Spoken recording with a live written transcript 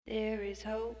There is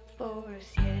hope for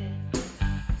us yet.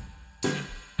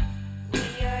 We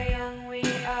are young, we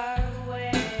are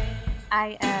aware.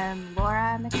 I am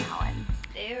Laura McCowan.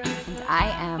 And I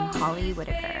am Holly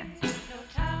Whitaker.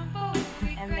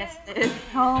 And this is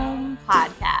Home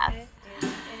Podcast.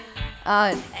 Oh,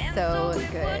 it's so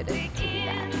good to be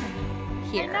back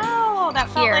here. I know, that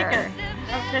felt like an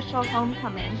official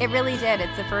homecoming. It really did.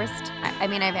 It's the first, I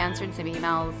mean, I've answered some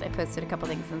emails. I posted a couple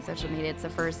things on social media.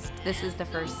 This is the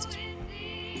first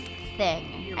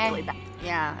thing. You're really back.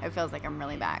 Yeah, it feels like I'm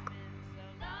really back.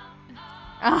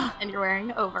 Oh. And you're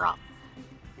wearing overalls.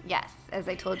 Yes, as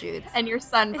I told you. And you're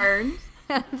sunburned.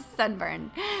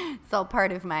 Sunburn. It's all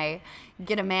part of my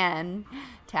get a man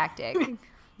tactic.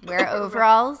 Wear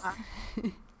overalls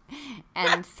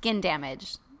and skin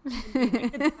damage.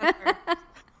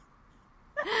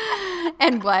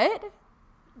 And what?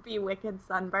 Be wicked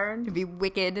sunburned. Be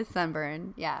wicked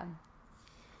sunburn. Yeah.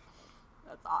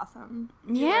 That's awesome.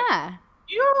 Yeah.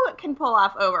 You can pull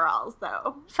off overalls,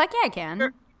 though. Fuck yeah, I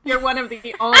can. You're one of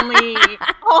the only,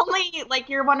 like,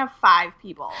 you're one of 5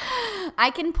 people. I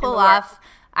can pull off,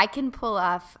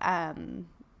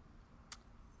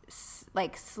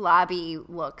 like, slobby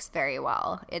looks very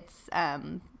well. It's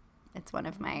one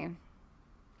of my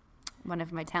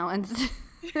talents.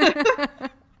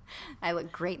 I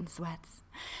look great in sweats.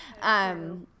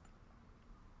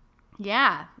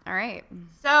 Yeah. All right.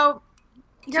 So,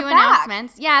 Two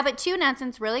announcements. Yeah, but 2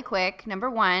 announcements really quick. Number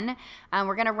 1,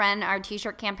 we're going to run our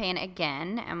t-shirt campaign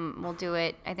again, and we'll do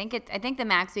it. I think the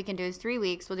max we can do is 3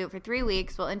 weeks. We'll do it for 3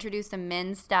 weeks. We'll introduce some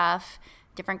men's stuff,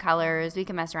 different colors. We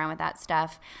can mess around with that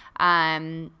stuff.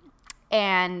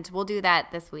 And we'll do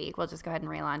that this week. We'll just go ahead and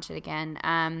relaunch it again,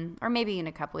 or maybe in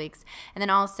a couple weeks. And then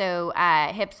also,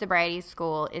 Hip Sobriety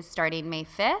School is starting May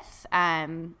 5th.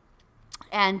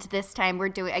 And this time we're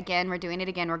doing it again.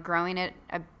 We're growing it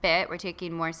a bit. We're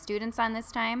taking more students on this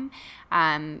time,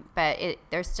 but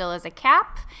there still is a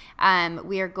cap.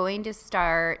 We are going to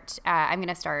start. I'm going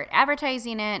to start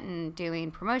advertising it and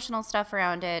doing promotional stuff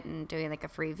around it, and doing like a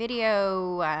free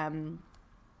video,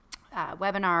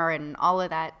 webinar, and all of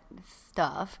that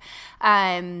stuff.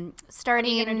 Starting. When are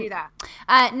you gonna do that?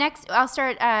 Next, I'll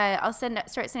start. I'll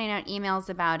start sending out emails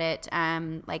about it,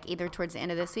 like either towards the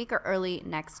end of this week or early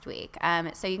next week.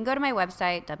 So you can go to my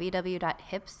website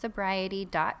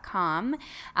www.hipsobriety.com,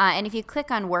 and if you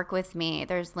click on Work with Me,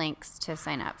 there's links to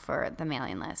sign up for the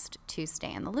mailing list to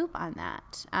stay in the loop on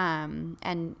that.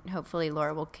 And hopefully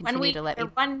Laura will continue to let me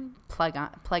plug it.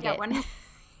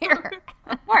 Here.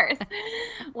 Of course.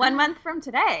 1 month from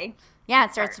today. Yeah,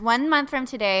 it starts 1 month from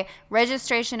today.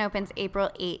 Registration opens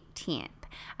April 18th.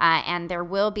 And there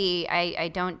will be, I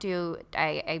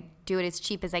do it as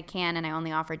cheap as I can, and I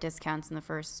only offer discounts in the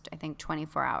first, I think,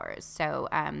 24 hours. So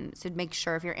make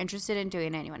sure if you're interested in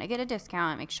doing it and you want to get a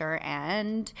discount, make sure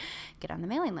and get on the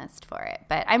mailing list for it.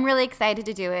 But I'm really excited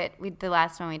to do it. The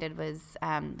last one we did was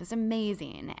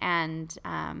amazing. And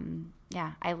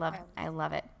yeah, I love it.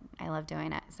 I love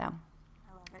doing it. So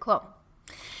cool.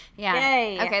 Yeah.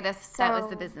 Yay. Okay, that was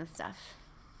the business stuff.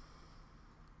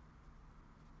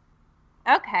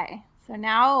 Okay. So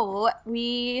now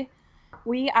we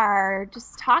are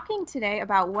just talking today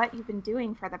about what you've been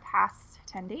doing for the past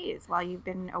 10 days while you've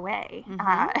been away.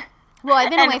 Mm-hmm. Well, I've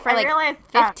been away for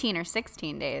 15 or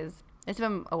 16 days. It's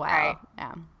been a while. Right.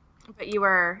 Yeah. But you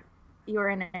were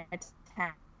in a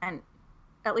tent.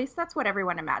 At least that's what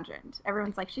everyone imagined.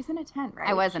 Everyone's like, she's in a tent, right?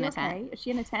 I was in a tent. Is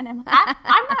she in a tent? I'm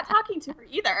not talking to her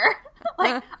either.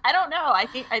 Like, I don't know. I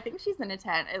think she's in a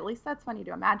tent. At least that's funny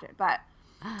to imagine. But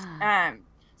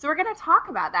so we're going to talk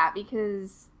about that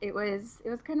because it was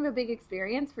kind of a big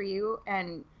experience for you,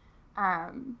 and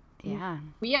yeah,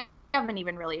 we haven't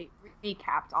even really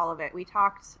recapped all of it. We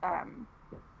talked a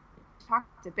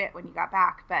bit when you got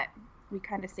back, but we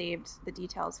kind of saved the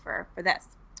details for this.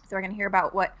 So we're going to hear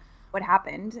about what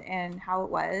happened and how it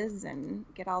was, and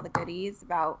get all the goodies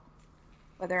about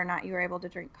whether or not you were able to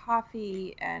drink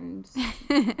coffee and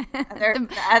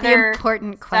other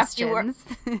important questions.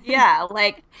 Yeah,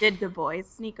 like, did the boys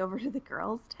sneak over to the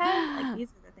girls' tent? Like, these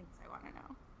are the things I want to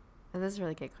know. Those are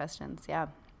really good questions. Yeah.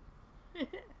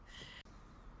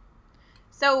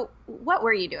 So, what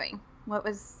were you doing? What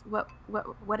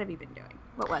have you been doing?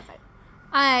 What was it?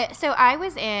 So I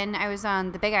was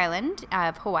on the Big Island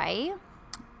of Hawaii,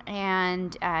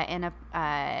 and in a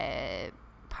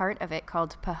part of it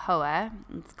called Pahoa.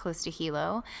 It's close to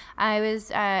Hilo. I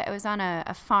was on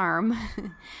a farm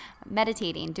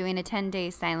meditating, doing a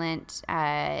 10-day silent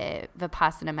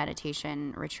Vipassana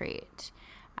meditation retreat.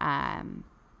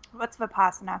 What's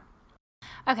Vipassana?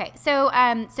 Okay, so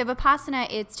Vipassana,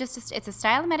 it's a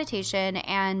style of meditation,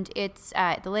 and it's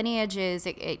the lineage is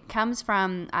it comes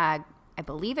from I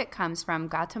believe it comes from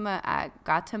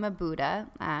Gautama Buddha,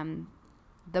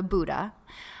 the Buddha.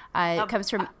 It comes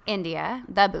from India,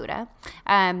 the Buddha.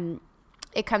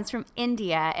 It comes from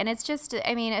India, and it's just,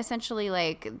 I mean, essentially,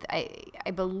 like,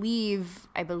 I believe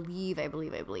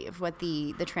what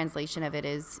the translation of it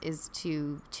is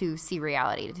to see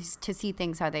reality, to see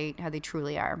things how they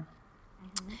truly are.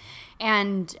 Mm-hmm.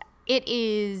 And it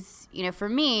is, you know, for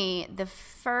me, the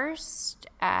first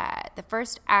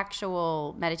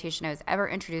actual meditation I was ever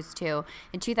introduced to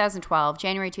in 2012,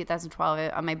 January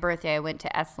 2012, on my birthday. I went to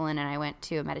Esalen and I went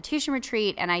to a meditation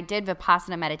retreat, and I did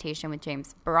Vipassana meditation with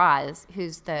James Baraz,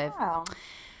 who's the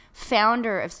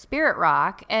founder of Spirit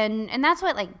Rock, and that's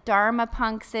what like Dharma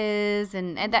Punks is,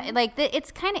 and that like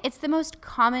it's the most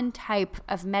common type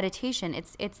of meditation.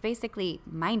 It's basically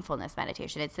mindfulness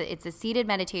meditation. It's a seated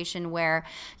meditation where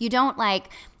you don't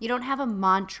have a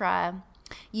mantra.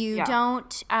 You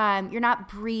don't, you're not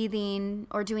breathing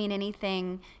or doing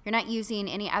anything. You're not using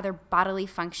any other bodily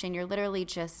function. You're literally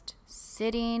just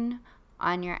sitting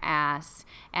on your ass,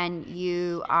 and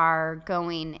you are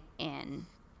going in.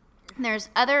 There's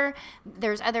other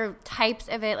types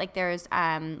of it. Like there's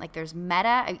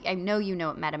metta. I know you know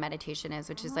what metta meditation is,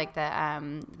 which is like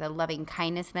the loving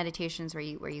kindness meditations where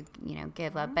you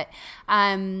give love. But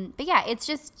yeah, it's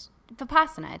just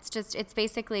Vipassana. It's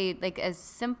basically like as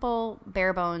simple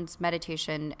bare bones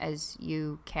meditation as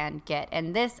you can get.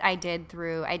 And this I did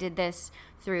this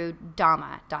through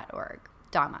Dhamma.org.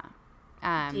 Dhamma.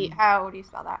 How do you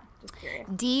spell that? Just curious.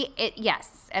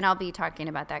 Yes, and I'll be talking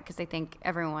about that because I think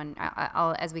everyone,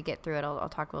 I'll as we get through it, I'll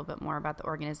talk a little bit more about the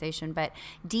organization. But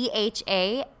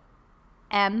DHAMMA.org,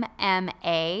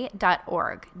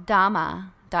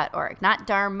 Dhamma.org, not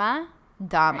Dharma,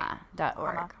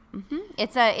 Dhamma.org. Mm-hmm.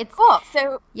 It's cool.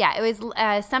 So yeah, it was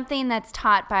something that's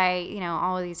taught by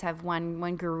all of these have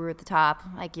one guru at the top,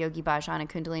 like Yogi Bhajan and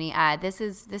Kundalini. This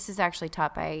is actually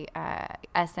taught by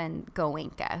S.N.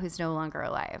 Goenka, who's no longer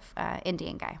alive,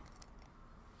 Indian guy.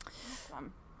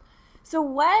 Awesome. So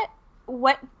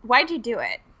why'd you do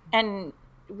it? And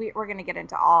we're going to get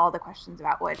into all the questions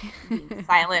about what being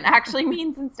silent actually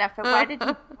means and stuff. But why did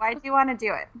you want to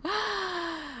do it?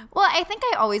 Well, I think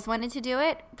I always wanted to do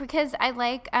it because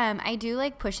I do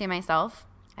like pushing myself.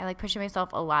 I like pushing myself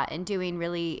a lot and doing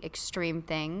really extreme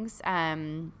things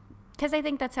because I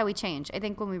think that's how we change. I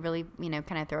think when we really,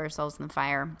 kind of throw ourselves in the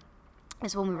fire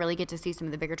is when we really get to see some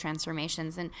of the bigger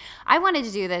transformations. And I wanted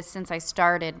to do this since I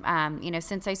started,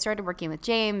 working with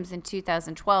James in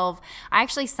 2012. I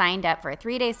actually signed up for a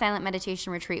 3-day silent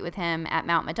meditation retreat with him at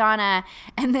Mount Madonna,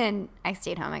 and then I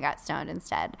stayed home and got stoned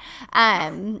instead.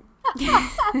 At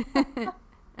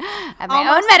my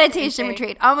own meditation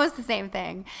retreat, almost the same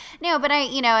thing. No, but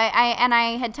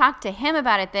I had talked to him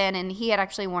about it then, and he had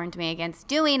actually warned me against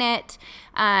doing it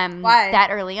that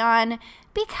early on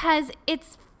because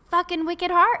it's fucking wicked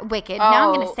hard. Wicked. Oh. Now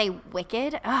I'm going to say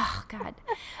wicked. Oh, God.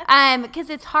 Because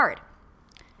it's hard.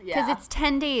 Because it's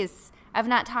 10 days of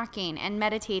not talking and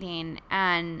meditating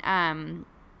and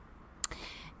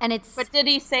it's. But did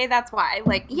he say that's why?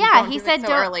 Like, he said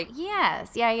don't. Early.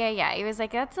 Yes. Yeah. He was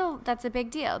like, that's a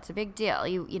big deal. It's a big deal.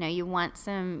 You want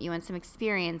some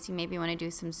experience. You maybe want to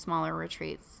do some smaller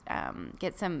retreats.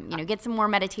 Get some more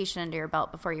meditation under your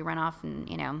belt before you run off and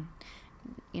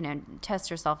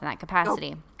test yourself in that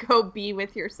capacity. Go be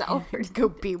with yourself. Go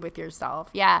be with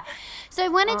yourself. Yeah. So I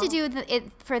wanted to do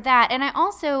it for that. And I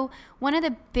also, one of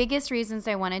the biggest reasons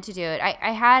I wanted to do it,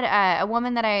 I had a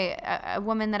woman that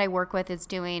I work with is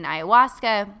doing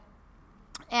ayahuasca.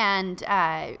 And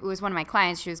it was one of my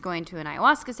clients. She was going to an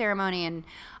ayahuasca ceremony, and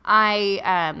I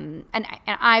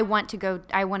want to go.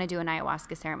 I want to do an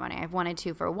ayahuasca ceremony. I've wanted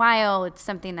to for a while. It's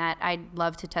something that I'd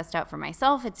love to test out for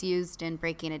myself. It's used in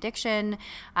breaking addiction.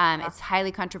 It's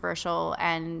highly controversial,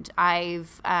 and I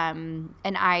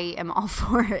am all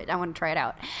for it. I want to try it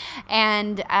out,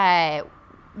 and.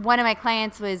 One of my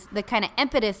clients was the kind of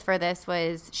impetus for this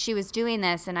was she was doing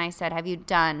this, and I said, have you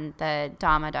done the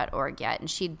Dhamma.org yet?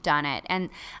 And she'd done it. And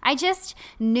I just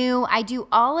knew I do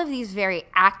all of these very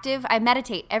active, I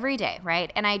meditate every day,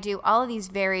 right? And I do all of these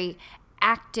very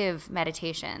active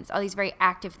meditations, all these very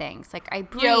active things. Like I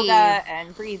breathe. Yoga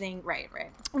and breathing, right.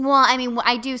 Well, I mean,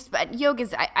 I do,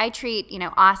 yoga's, I treat,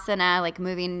 asana, like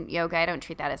moving yoga, I don't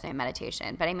treat that as my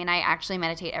meditation. But I mean, I actually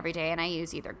meditate every day, and I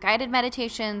use either guided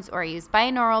meditations, or I use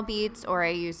binaural beats, or I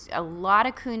use a lot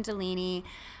of Kundalini.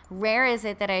 Rare is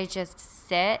it that I just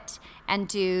sit and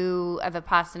do a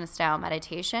Vipassana style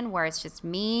meditation where it's just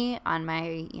me on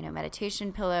my,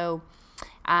 meditation pillow,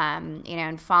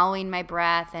 and following my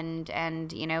breath and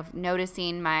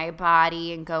noticing my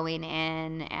body and going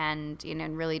in and,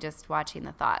 and really just watching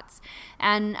the thoughts.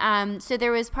 And so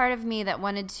there was part of me that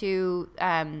wanted to,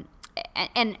 and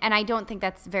I don't think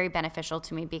that's very beneficial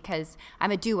to me because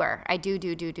I'm a doer. I do.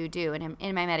 And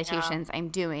in my meditations, I'm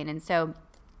doing. And so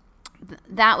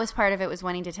that was part of it, was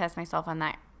wanting to test myself on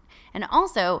that. And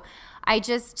also,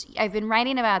 I've been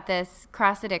writing about this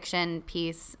cross addiction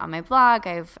piece on my blog.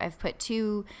 I've put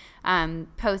 2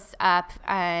 posts up,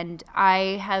 and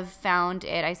I have found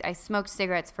it. I smoked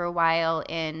cigarettes for a while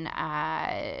in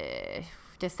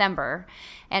December,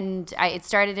 and it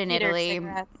started in Italy.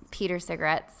 Peter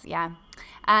cigarettes, yeah.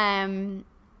 And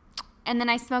then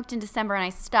I smoked in December, and I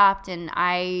stopped, and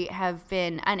I have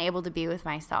been unable to be with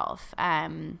myself.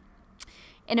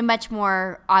 In a much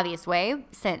more obvious way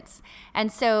since.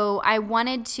 And so I'm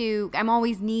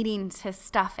always needing to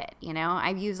stuff it, I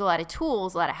use a lot of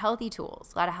tools, a lot of healthy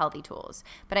tools,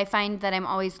 but I find that I'm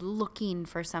always looking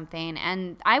for something.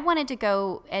 And I wanted to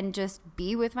go and just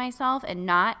be with myself and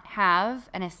not have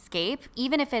an escape,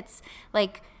 even if it's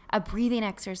like a breathing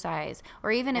exercise,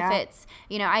 or even if it's,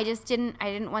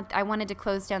 I wanted to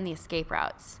close down the escape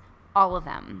routes, all of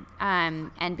them,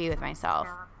 and be with myself.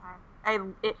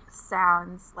 It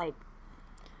sounds like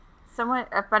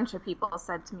a bunch of people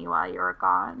said to me while you were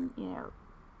gone,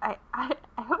 I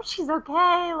hope she's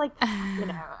okay. Like,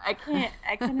 I can't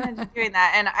imagine doing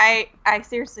that. And I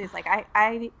seriously, it's like,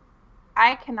 I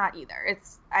cannot either.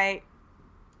 I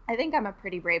think I'm a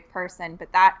pretty brave person,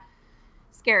 but that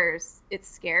scares, it's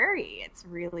scary. It's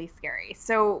really scary.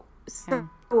 So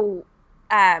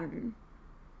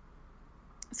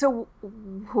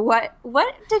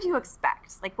what did you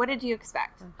expect? Like, what did you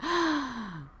expect?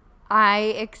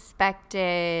 I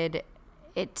expected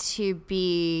it to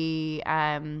be,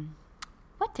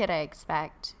 what did I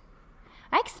expect?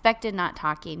 I expected not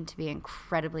talking to be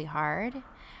incredibly hard.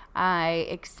 I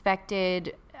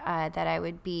expected that I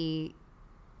would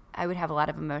have a lot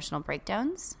of emotional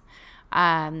breakdowns.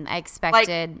 I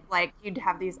expected like you'd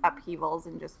have these upheavals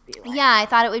and just be like, yeah, I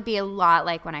thought it would be a lot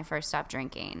like when I first stopped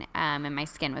drinking, and my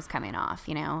skin was coming off,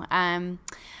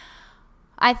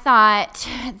 I thought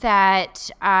that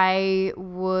I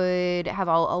would have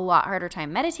a lot harder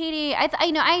time meditating.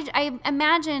 I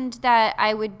imagined that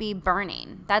I would be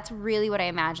burning. That's really what I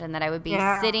imagined, that I would be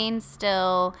sitting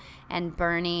still and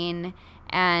burning,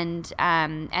 and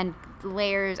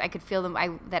layers, I could feel them,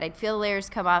 that I'd feel the layers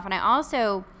come off. And I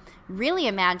also really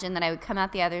imagined that I would come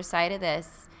out the other side of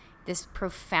this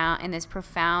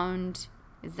profound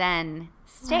Zen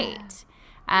state,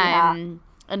 and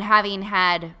having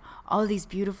had all these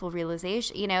beautiful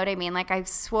realizations, you know what I mean? Like, I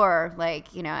swore, like,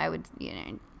 I would,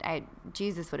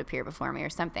 Jesus would appear before me, or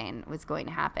something was going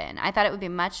to happen. I thought it would be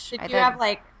much. Did you have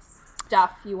like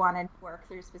stuff you wanted to work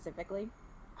through specifically?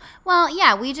 Well,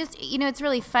 yeah, we just, it's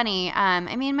really funny.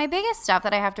 My biggest stuff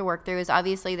that I have to work through is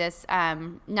obviously this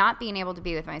not being able to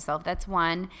be with myself. That's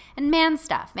one. And man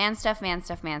stuff.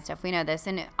 We know this.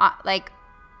 And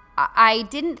I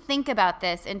didn't think about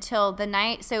this until the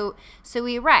night. So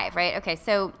we arrive, right? Okay,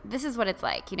 so this is what it's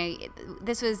like.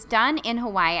 This was done in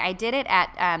Hawaii. I did it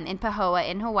at in Pahoa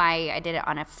in Hawaii. I did it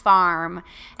on a farm,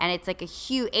 and it's like a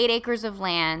huge 8 acres of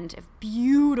land,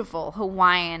 beautiful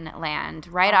Hawaiian land,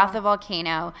 right off the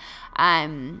volcano.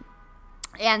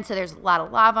 And so there's a lot of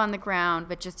lava on the ground,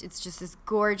 but it's just this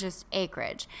gorgeous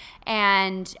acreage.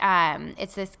 And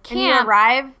it's this camp. And you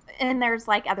arrive, and there's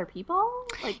like other people?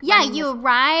 Like, yeah, you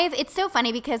arrive. It's so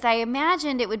funny because I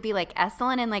imagined it would be like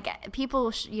Esalen, and like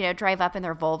people, drive up in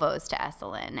their Volvos to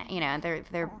Esalen.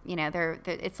 They're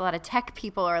it's a lot of tech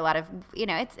people, or a lot of,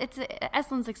 it's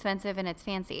Esalen's expensive and it's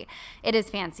fancy. It is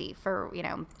fancy for,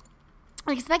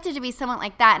 I expected to be someone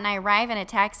like that, and I arrive in a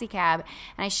taxi cab,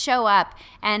 and I show up,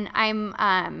 and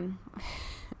I'm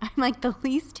like the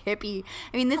least hippie.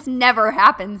 I mean, this never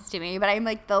happens to me, but I'm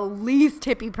like the least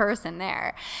hippie person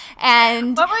there.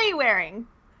 And what were you wearing?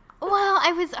 Well,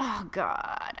 I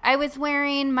was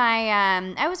wearing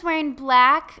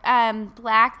black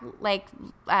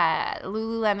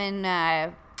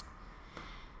Lululemon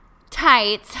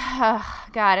tights. Oh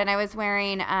God. And I was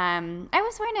wearing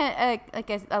a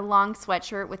long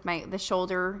sweatshirt with the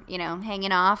shoulder,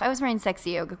 hanging off. I was wearing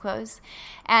sexy yoga clothes.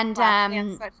 And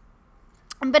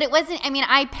but it wasn't,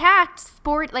 I packed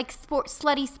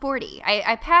slutty sporty.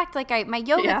 I packed my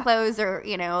yoga clothes are,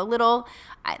 a little,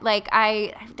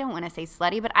 I don't want to say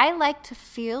slutty, but I like to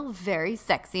feel very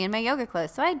sexy in my yoga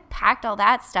clothes. So I packed all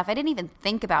that stuff. I didn't even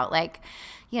think about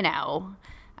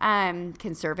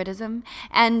conservatism.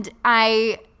 And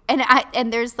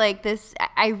and there's like this.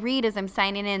 I read as I'm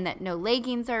signing in that no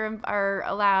leggings are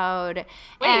allowed.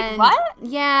 Wait, and, what?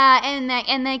 Yeah,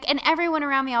 and everyone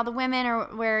around me, all the women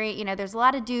are wearing. There's a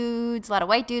lot of dudes, a lot of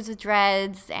white dudes with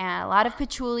dreads, and a lot of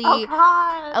patchouli. Oh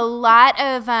God. A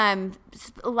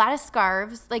lot of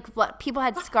scarves. Like people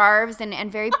had scarves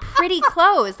and very pretty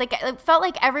clothes. Like it felt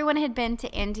like everyone had been to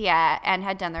India and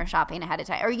had done their shopping ahead of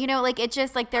time. Or like it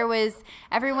just like there was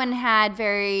everyone had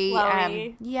very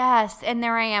yes, and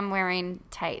there I am wearing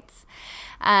tights.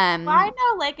 Why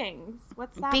no leggings?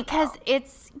 What's that? Because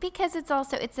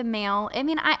about? it's a male. I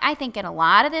mean, I think in a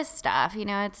lot of this stuff,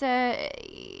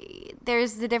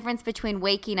 there's the difference between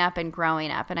waking up and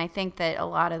growing up, and I think that a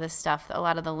lot of the stuff, a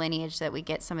lot of the lineage that we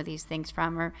get some of these things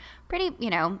from are pretty.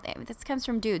 This comes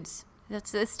from dudes.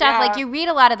 That's the stuff, like you read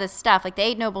a lot of this stuff, like the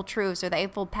Eight Noble Truths or the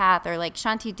Eightfold Path or like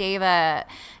Shanti Deva,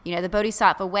 the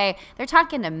Bodhisattva Way. They're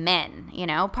talking to men,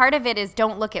 Part of it is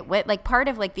don't look at part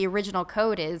of like the original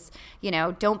code is,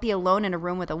 don't be alone in a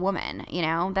room with a woman,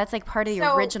 That's like part of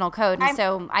the original code. And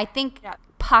so I think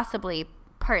partly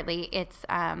it's,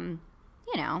 Don't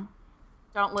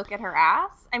look at her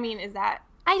ass? I mean, is that...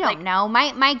 I don't know.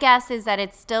 My guess is that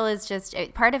it still is just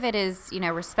part of it is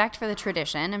respect for the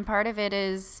tradition, and part of it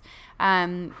is I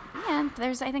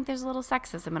think there's a little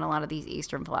sexism in a lot of these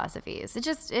Eastern philosophies. It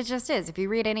just is. If you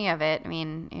read any of it, I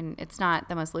mean, it's not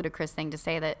the most ludicrous thing to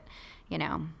say that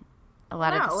a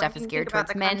lot of the stuff is geared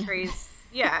towards men.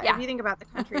 Yeah, if you think about the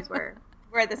countries where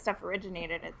this stuff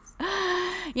originated, it's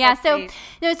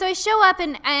so I show up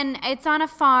and it's on a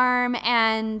farm,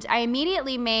 and I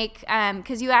immediately make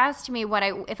because you asked me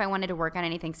if I wanted to work on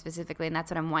anything specifically, and that's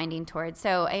what I'm winding towards.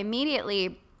 So I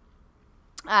immediately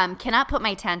cannot put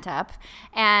my tent up,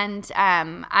 and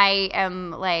I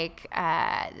am like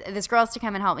this girl has to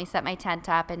come and help me set my tent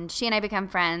up, and she and I become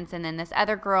friends. And then this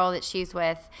other girl that she's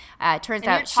with turns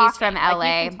out she's from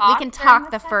LA. We can talk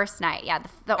the first night.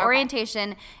 The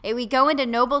orientation, we go into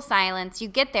noble silence. You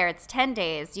get there, it's 10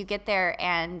 days. You get there,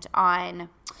 and on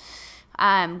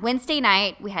Wednesday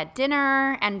night we had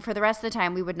dinner, and for the rest of the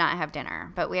time we would not have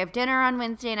dinner, but we have dinner on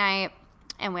Wednesday night.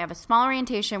 And we have a small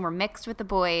orientation. We're mixed with the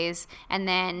boys. And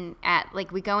then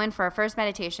we go in for our first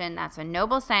meditation. That's when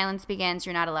noble silence begins.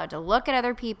 You're not allowed to look at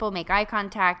other people, make eye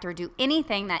contact, or do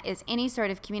anything that is any sort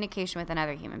of communication with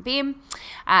another human being.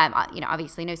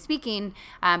 Obviously no speaking,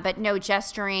 but no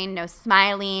gesturing, no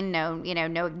smiling, no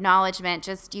acknowledgement.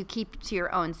 Just you keep to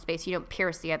your own space. You don't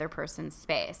pierce the other person's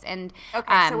space. And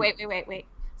okay, so wait.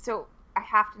 So I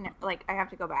have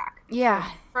to go back. Yeah.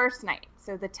 So first night.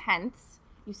 So the tents.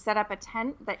 You set up a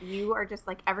tent that you are just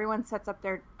like everyone sets up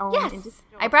their own individual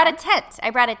I brought a tent.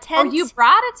 Oh, you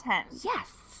brought a tent?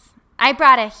 Yes. I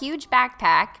brought a huge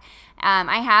backpack.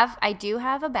 I do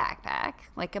have a backpack,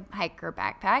 like a hiker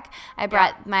backpack. I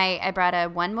brought a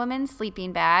one woman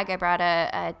sleeping bag. I brought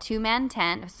a 2-man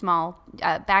tent, a small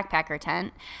backpacker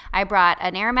tent. I brought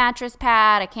an air mattress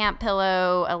pad, a camp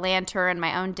pillow, a lantern,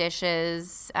 my own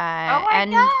dishes,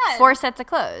 and God. 4 sets of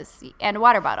clothes and a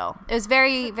water bottle. It was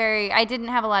very, very. I didn't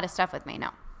have a lot of stuff with me. No.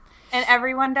 And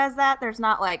everyone does that? There's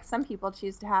not like some people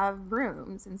choose to have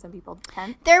rooms and some people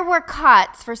tents? There were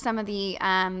cots for some of the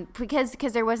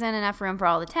because there wasn't enough room for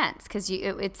all the tents because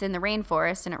it's in the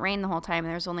rainforest and it rained the whole time and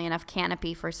there was only enough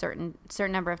canopy for a certain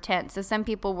number of tents. So some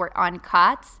people were on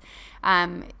cots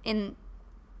in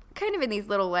kind of in these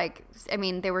little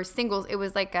they were singles. It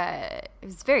was it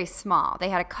was very small. They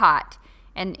had a cot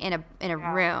and in a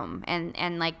room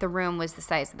and like the room was the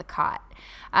size of the cot.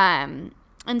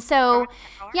 And so,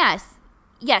 yes,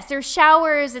 there's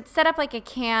showers. It's set up like a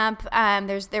camp.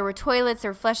 There were toilets,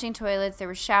 there were flushing toilets, there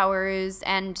were showers,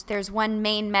 and there's one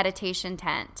main meditation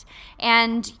tent.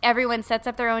 And everyone sets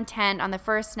up their own tent on the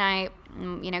first night.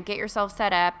 Get yourself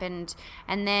set up, and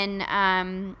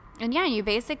then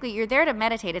you're there to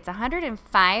meditate. It's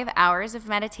 105 hours of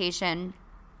meditation.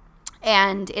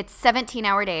 And it's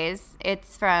 17-hour days.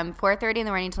 It's from 4:30 in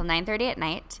the morning until 9:30 at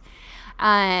night.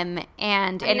 And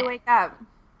you wake up?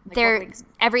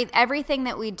 Everything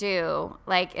that we do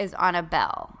is on a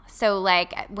bell. So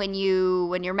when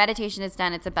your meditation is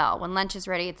done, it's a bell. When lunch is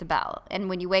ready, it's a bell. And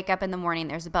when you wake up in the morning,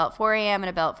 there's a bell at 4 a.m.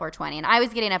 and a bell at 4:20. And I was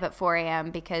getting up at 4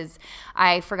 a.m. because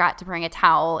I forgot to bring a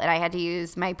towel and I had to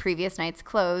use my previous night's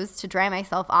clothes to dry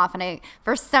myself off. And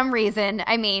for some reason,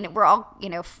 we're all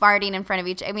farting in front of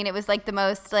each. It was the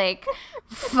most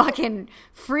fucking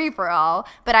free for all.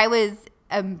 But I was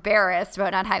embarrassed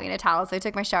about not having a towel, so I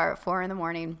took my shower at 4 in the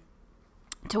morning.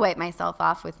 to wipe myself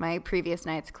off with my previous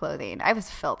night's clothing. I was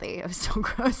filthy. It was so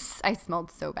gross. I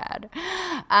smelled so bad.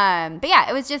 But yeah,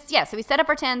 it was just, yeah, so we set up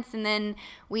our tents, and then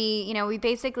we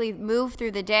basically moved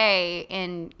through the day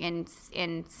in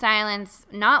silence,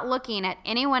 not looking at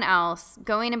anyone else,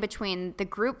 going in between the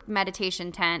group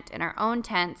meditation tent and our own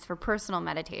tents for personal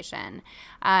meditation.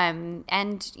 And,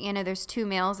 there's 2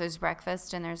 meals. There's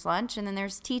breakfast and there's lunch, and then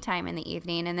there's tea time in the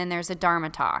evening, and then there's a Dharma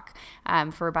talk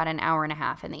for about an hour and a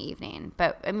half in the evening.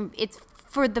 But it's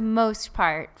for the most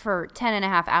part, for 10 and a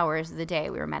half hours of the day,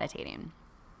 we were meditating.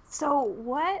 So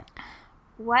what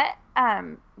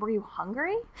were you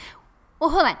hungry? Well,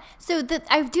 hold on. So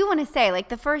I do want to say, like,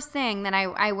 the first thing that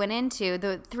I went into,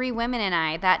 the 3 women and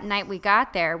I, that night we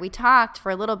got there, we talked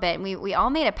for a little bit, and we all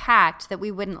made a pact that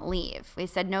we wouldn't leave. We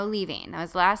said no leaving. That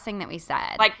was the last thing that we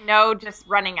said. Like, no just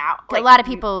running out. Like, a lot of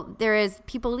people,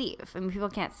 people leave. I mean, people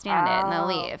can't stand it, and they'll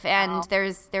leave. And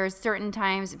there's certain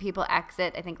times that people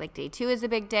exit. I think, like, day 2 is a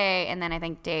big day, and then I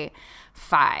think day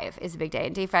 5 is a big day.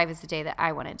 And day 5 is the day that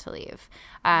I wanted to leave.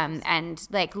 And,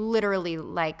 like, literally,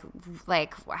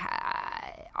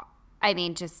 I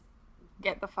mean, just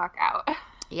get the fuck out.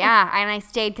 Yeah, and I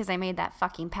stayed because I made that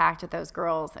fucking pact with those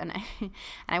girls, and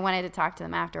I wanted to talk to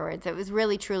them afterwards. It was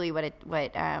really, truly what did.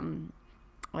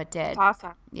 That's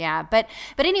awesome. Yeah, but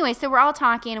anyway, so we're all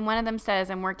talking, and one of them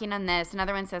says, "I'm working on this."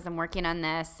 Another one says, "I'm working on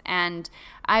this," and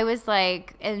I was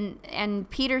like, and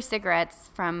Peter Cigarettes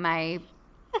from my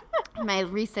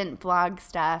recent blog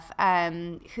stuff,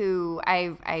 who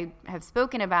I have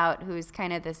spoken about, who's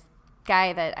kind of this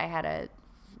guy that I had a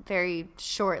very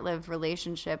short-lived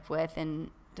relationship with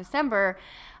in December,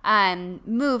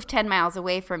 moved 10 miles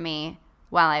away from me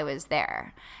while I was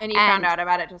there. And you found out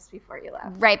about it just before you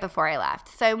left. Right before I left.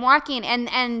 So I'm walking,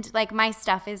 and like, my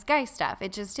stuff is guy stuff.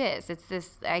 It just is. It's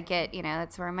this, I get,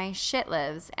 that's where my shit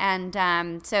lives. And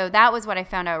so that was what I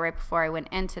found out right before I went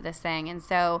into this thing. And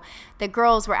so the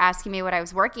girls were asking me what I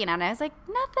was working on. I was like,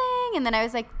 nothing. And then I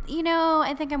was like,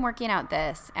 I think I'm working out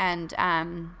this. And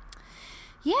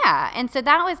yeah, and so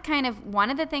that was kind of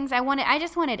one of the things I wanted. I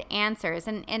just wanted answers.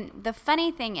 And the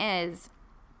funny thing is,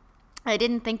 I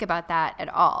didn't think about that at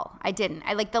all. I didn't.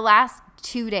 Like, the last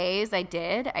 2 days I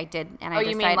did, and I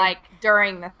decided. You mean like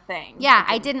during the thing? Yeah,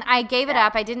 I didn't. I gave it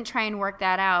up. I didn't try and work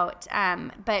that out.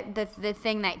 But the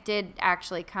thing that did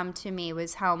actually come to me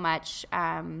was how much.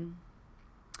 I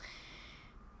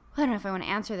don't know if I want to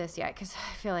answer this yet, because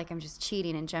I feel like I'm just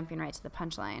cheating and jumping right to the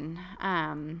punchline.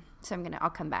 So I'll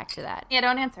come back to that. Yeah,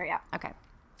 don't answer yet. Okay.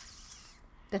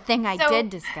 The thing I did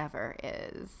discover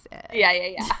is. Yeah.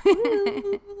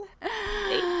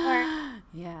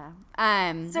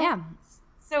 Yeah.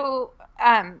 So,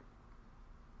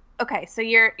 okay. So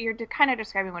you're kind of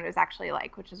describing what it was actually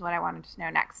like, which is what I wanted to know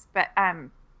next. But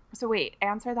so wait,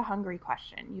 answer the hungry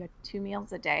question. You had 2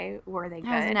 meals a day. Were they good?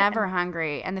 I was never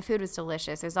hungry, and the food was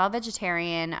delicious. It was all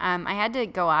vegetarian. I had to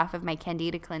go off of my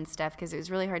Candida Cleanse stuff because it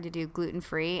was really hard to do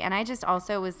gluten-free, and I just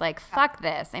also was like, fuck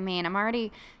this. I mean, I'm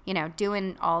already,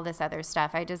 doing all this other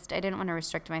stuff. I didn't want to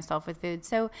restrict myself with food.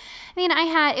 So, I mean,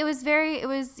 it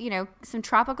was some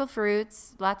tropical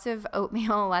fruits, lots of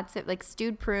oatmeal, lots of like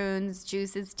stewed prunes,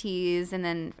 juices, teas, and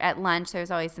then at lunch there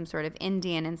was always some sort of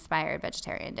Indian-inspired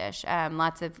vegetarian dish.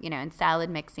 Lots of and salad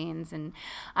mixings, and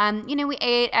we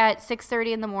ate at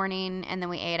 6:30 in the morning, and then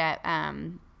we ate at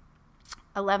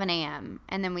 11 a.m.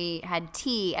 and then we had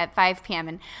tea at 5 p.m.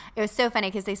 and it was so funny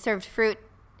because they served fruit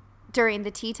during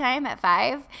the tea time at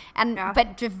 5,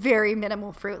 but very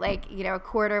minimal fruit, like a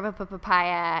quarter of a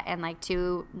papaya and like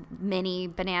 2 mini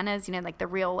bananas, like the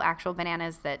real actual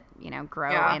bananas that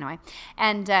grow anyway.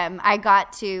 And I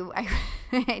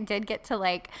did get to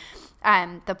like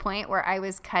the point where I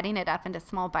was cutting it up into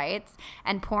small bites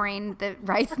and pouring the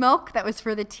rice milk that was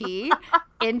for the tea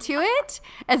into it,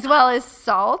 as well as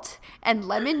salt and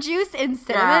lemon juice and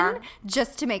cinnamon,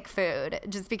 just to make food,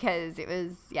 just because it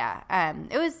was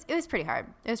it was pretty hard.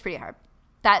 It was pretty hard.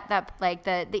 That like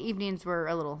the evenings were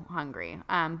a little hungry,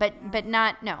 but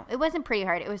not, no, it wasn't pretty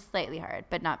hard. It was slightly hard,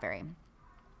 but not very.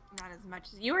 Not as much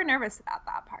as you were nervous about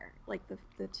that part, like the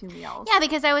 2 meals. Yeah,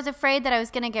 because I was afraid that I was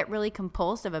going to get really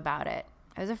compulsive about it.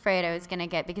 I was afraid I was going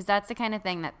to because that's the kind of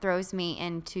thing that throws me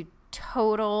into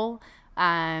total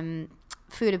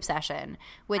food obsession,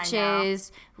 which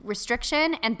is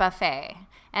restriction and buffet.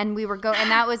 And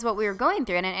and that was what we were going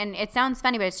through. And it sounds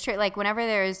funny, but it's true. Like, whenever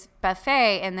there's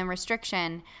buffet and then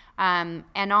restriction,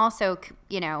 and also,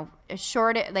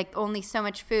 short, like only so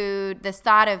much food, the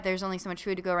thought of there's only so much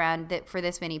food to go around for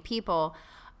this many people,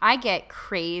 I get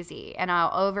crazy and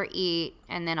I'll overeat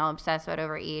and then I'll obsess about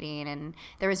overeating, and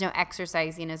there was no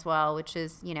exercising as well, which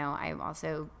is, I'm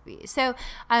also so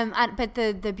but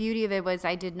the beauty of it was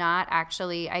I did not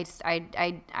actually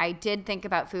I did think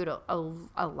about food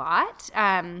a lot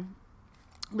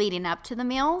leading up to the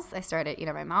meals. I started,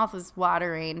 my mouth was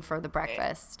watering for the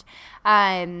breakfast.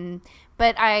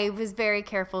 But I was very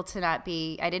careful to not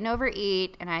I didn't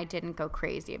overeat and I didn't go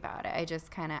crazy about it. I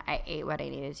just I ate what I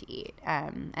needed to eat.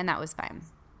 And that was fine.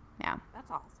 Yeah.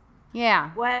 That's awesome.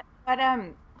 Yeah.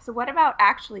 So what about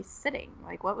actually sitting?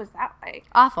 Like, what was that like?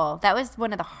 Awful. That was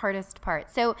one of the hardest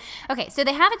parts. So, okay. So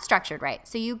they have it structured, right?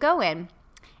 So you go in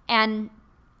and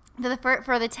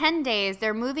for the 10 days,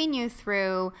 they're moving you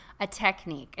through a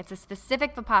technique. It's a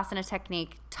specific Vipassana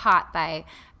technique taught by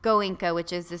Goenka,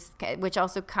 which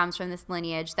also comes from this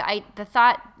lineage.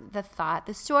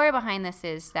 The story behind this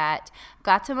is that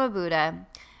Gautama Buddha,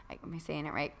 am I saying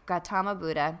it right? Gautama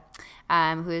Buddha,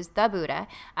 who is the Buddha,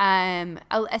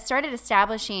 started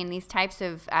establishing these types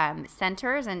of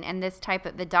centers and this type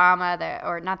of the Dhamma,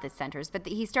 or not the centers, but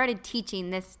he started teaching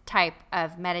this type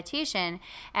of meditation,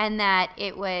 and that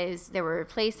there were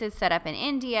places set up in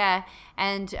India,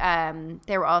 and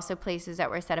there were also places that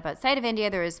were set up outside of India.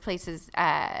 There was places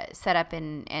set up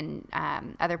in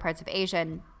other parts of Asia.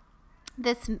 And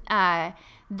this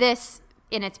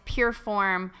in its pure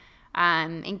form,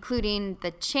 including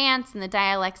the chants and the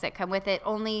dialects that come with it,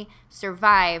 only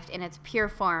survived in its pure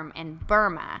form in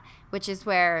Burma, which is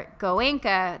where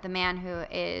Goenka, the man who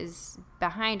is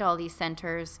behind all these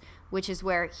centers, which is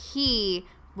where he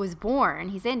was born.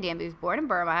 He's Indian, but he was born in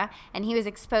Burma, and he was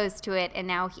exposed to it, and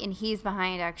he's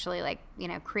behind actually,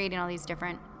 creating all these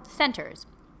different centers.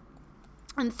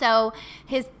 And so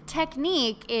his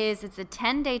technique it's a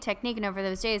 10-day technique, and over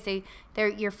those days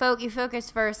you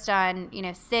focus first on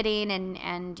sitting,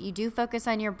 and you do focus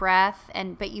on your breath,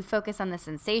 but you focus on the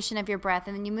sensation of your breath,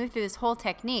 and then you move through this whole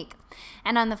technique.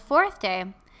 And on the 4th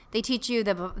day, they teach you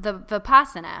the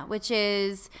Vipassana, which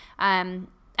is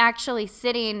actually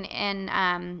sitting in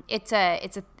it's a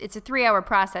 3-hour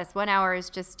process. 1 hour is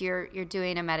just you're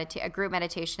doing a group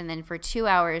meditation, and then for 2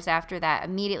 hours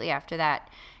immediately after that,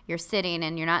 you're sitting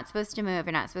and you're not supposed to move.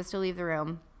 You're not supposed to leave the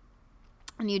room.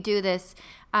 And you do this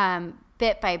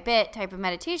bit by bit type of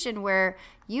meditation where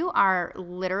you are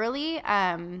literally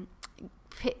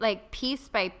piece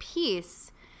by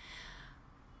piece,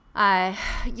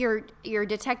 you're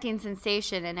detecting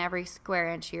sensation in every square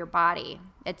inch of your body.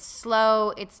 It's slow,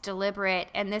 it's deliberate,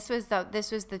 and this was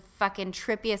the fucking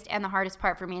trippiest and the hardest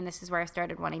part for me, and this is where I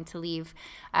started wanting to leave.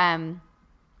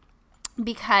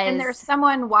 Because and there's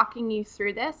someone walking you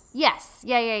through this? Yes.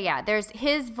 Yeah.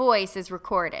 His voice is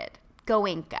recorded.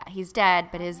 Goenka. He's dead,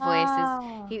 but his voice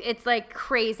it's like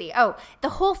crazy. Oh, the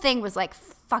whole thing was like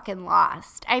fucking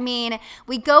Lost. I mean,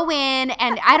 we go in,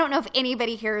 and I don't know if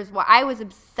anybody here is I was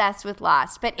obsessed with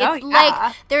Lost, but it's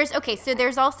like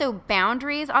there's also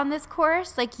boundaries on this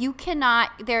course. Like you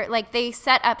cannot, they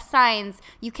set up signs,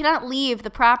 you cannot leave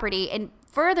the property, and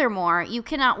furthermore, you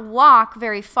cannot walk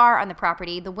very far on the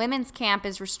property. The women's camp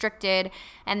is restricted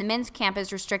and the men's camp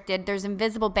is restricted. There's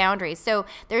invisible boundaries. So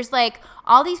there's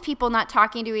all these people not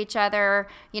talking to each other,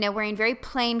 wearing very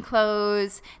plain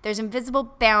clothes. There's invisible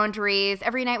boundaries.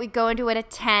 Every night we go into a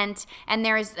tent, and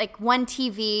there's one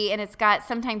TV, and it's got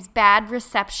sometimes bad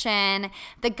reception.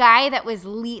 The guy that was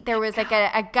there was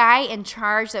a guy in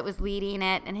charge that was leading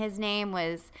it, and his name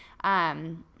was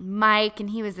Mike, and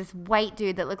he was this white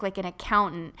dude that looked like an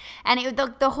accountant, and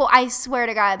I swear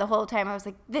to God, the whole time I was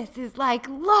like, this is like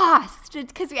Lost,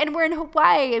 and we're in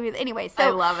Hawaii. I mean, anyway, so I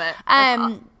love it.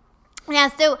 Awesome. Yeah,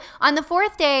 so on the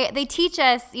 4th day, they teach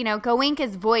us,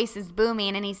 Goenka's voice is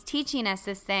booming, and he's teaching us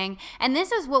this thing. And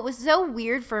this is what was so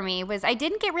weird for me, was I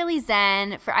didn't get really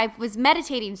zen. I was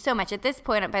meditating so much. At this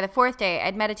point, by the 4th day,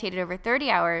 I'd meditated over 30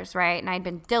 hours, right? And I'd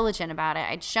been diligent about it.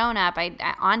 I'd shown up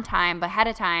on time, ahead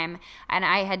of time, and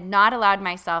I did not allow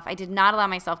myself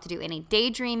to do any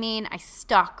daydreaming. I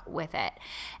stuck with it.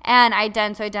 And I'd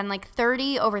done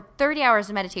over 30 hours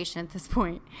of meditation at this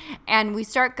point. And we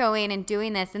start going and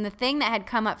doing this, and the thing that had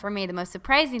come up for me, the most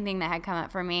surprising thing that had come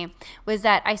up for me, was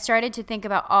that I started to think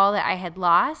about all that I had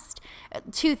lost.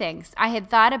 2 things. I had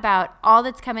thought about all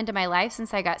that's come into my life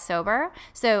since I got sober.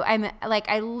 So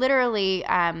I literally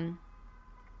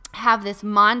have this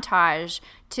montage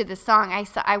to the song.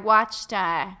 I watched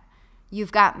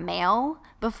You've Got Mail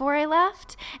before I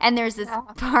left. And there's this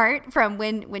part from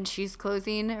when she's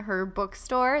closing her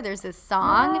bookstore. There's this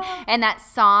song, and that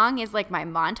song is like my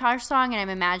montage song, and I'm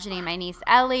imagining my niece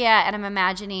Elia, and I'm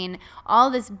imagining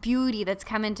all this beauty that's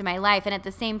come into my life. And at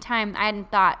the same time, I hadn't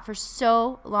thought for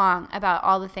so long about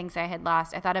all the things I had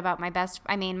lost. I thought about my best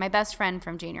friend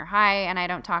from junior high, and I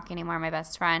don't talk anymore, my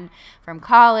best friend from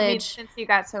college. Since you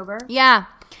got sober? Yeah.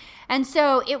 And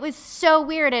so it was so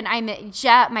weird. And I met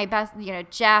Jeff,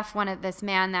 Jeff, this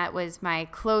man that was my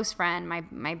close friend,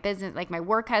 my business, like my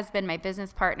work husband, my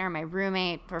business partner, my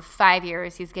roommate for 5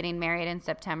 years. He's getting married in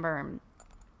September. And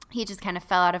he just kind of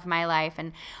fell out of my life.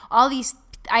 And all these,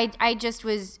 I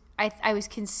was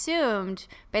consumed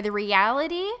by the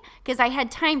reality because I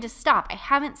had time to stop. I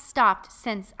haven't stopped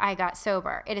since I got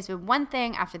sober. It has been one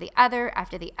thing after the other,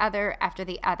 after the other, after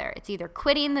the other. It's either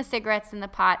quitting the cigarettes and the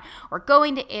pot or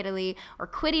going to Italy or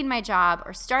quitting my job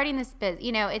or starting this business.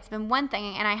 It's been one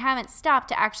thing, and I haven't stopped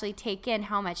to actually take in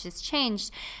how much has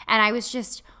changed. And I was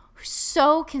just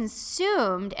so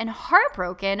consumed and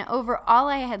heartbroken over all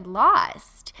I had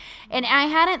lost. And I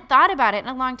hadn't thought about it in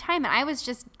a long time. And I was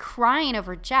just crying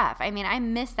over Jeff. I mean, I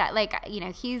miss that.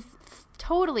 He's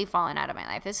totally fallen out of my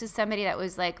life. This is somebody that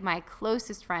was like my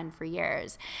closest friend for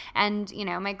years. And,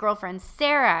 my girlfriend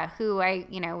Sarah, who I,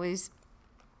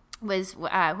 was who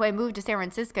I moved to San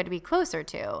Francisco to be closer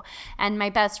to, and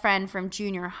my best friend from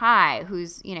junior high,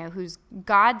 whose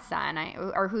godson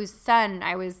or whose son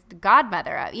I was the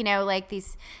godmother of.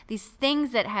 These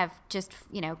things that have just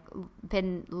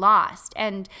been lost.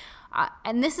 And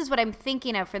this is what I'm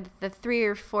thinking of for the 3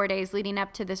 or 4 days leading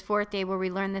up to this 4th day where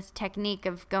we learn this technique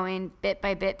of going bit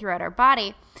by bit throughout our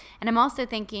body. And I'm also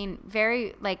thinking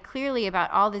very clearly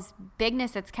about all this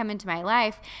bigness that's come into my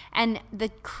life. And the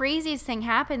craziest thing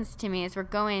happens to me as we're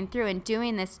going through and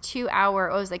doing this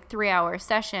 3-hour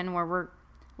session where we're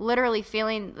literally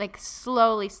feeling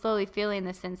slowly feeling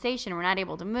the sensation. We're not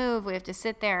able to move. We have to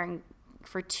sit there and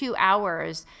for 2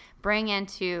 hours bring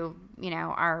into,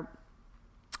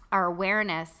 our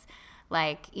awareness,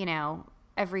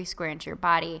 every square inch of your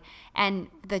body. And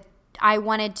I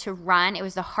wanted to run. It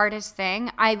was the hardest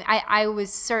thing. I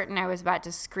was certain I was about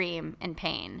to scream in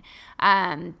pain.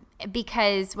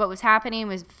 Because what was happening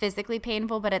was physically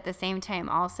painful, but at the same time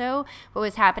also what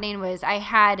was happening was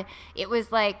it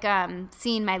was like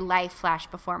seeing my life flash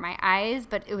before my eyes,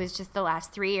 but it was just the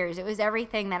last 3 years. It was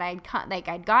everything that I'd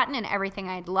gotten and everything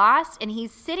I'd lost. And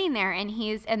he's sitting there and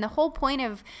the whole point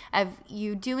of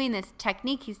you doing this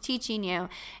technique he's teaching you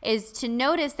is to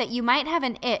notice that you might have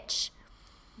an itch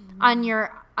on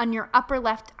your upper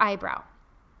left eyebrow.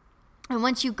 And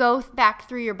once you go back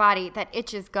through your body, that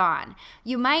itch is gone.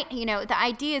 You might, the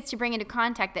idea is to bring into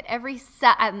contact that on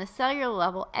the cellular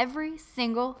level, every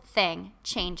single thing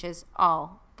changes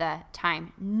all the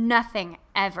time. Nothing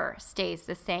ever stays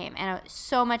the same. And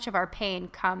so much of our pain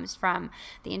comes from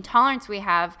the intolerance we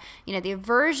have, the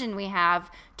aversion we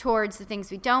have towards the things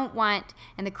we don't want,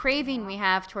 and the craving we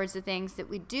have towards the things that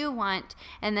we do want,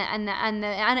 and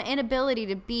the inability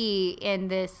to be in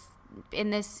this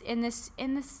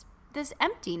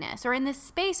emptiness, or in this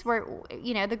space where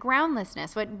the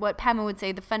groundlessness, what Pema would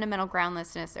say, the fundamental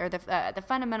groundlessness, or the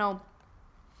fundamental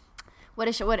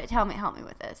help me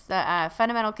with this, the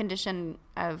fundamental condition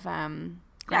of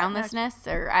groundlessness,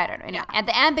 or I don't know. Anyway, and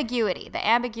the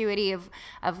ambiguity of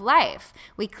life.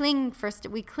 We cling for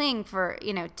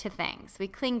to things. We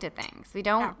cling to things. We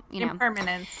don't,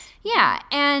 impermanence. Yeah,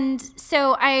 and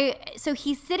so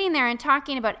he's sitting there and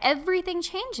talking about everything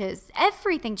changes,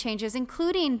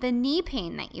 including the knee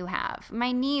pain that you have.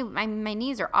 My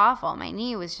knees are awful. My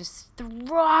knee was just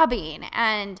throbbing,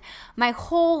 and my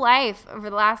whole life over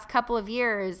the last couple of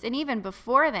years, and even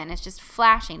before then, it's just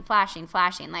flashing,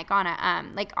 like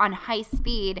on high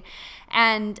speed.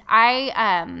 And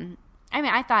I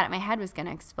thought my head was going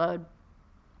to explode.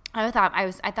 I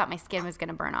thought my skin was going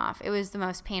to burn off. It was the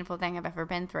most painful thing I've ever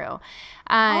been through.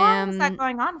 How long was that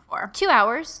going on for? 2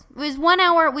 hours. It was 1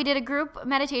 hour. We did a group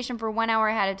meditation for 1 hour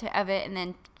ahead of it, and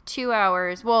then 2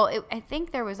 hours. Well, I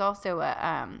think there was also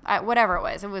whatever it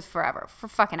was. It was forever, for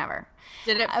fucking ever.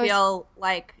 Did it feel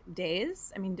like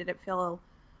days? I mean, did it feel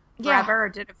forever, or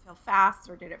did it feel fast,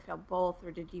 or did it feel both,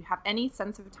 or did you have any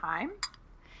sense of time?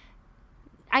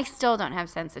 I still don't have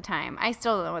sense of time. I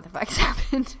still don't know what the fuck's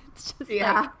happened. It's just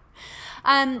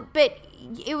but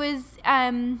it was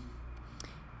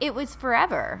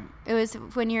forever. It was,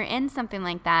 when you're in something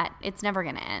like that, it's never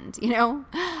going to end, your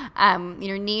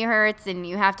knee hurts and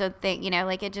you have to think, it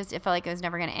felt like it was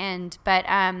never going to end. But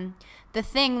the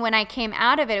thing, when I came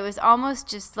out of it, it was almost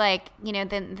just like,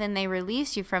 then they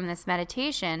release you from this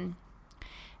meditation.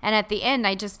 And at the end,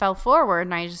 I just fell forward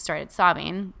and I just started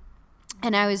sobbing.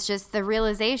 And I was just the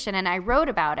realization, and I wrote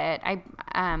about it.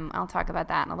 I'll talk about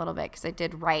that in a little bit because I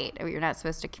did write. You're not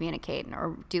supposed to communicate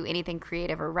or do anything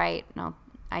creative or write. No,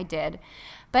 I did,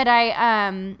 but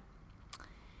I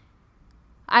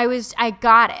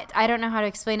got it. I don't know how to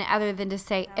explain it other than to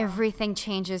say everything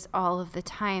changes all of the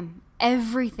time.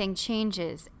 Everything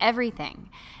changes,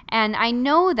 everything, and I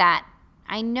know that.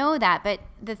 But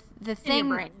the thing, in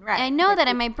your brain, right. I know that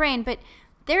in my brain, but.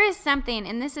 There is something,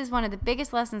 and this is one of the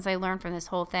biggest lessons I learned from this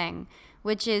whole thing,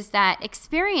 which is that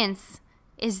experience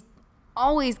is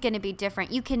always going to be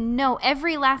different. You can know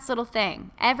every last little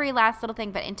thing,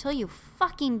 but until you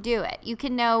fucking do it, you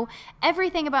can know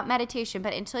everything about meditation,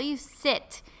 but until you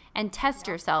sit and test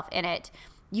yourself in it,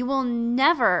 you will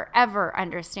never, ever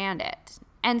understand it.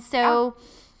 And so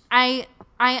I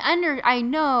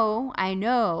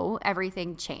know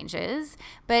everything changes,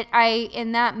 but I,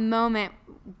 in that moment,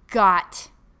 got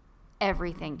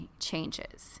everything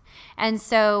changes. And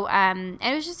so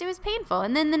it was painful.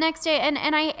 And then the next day,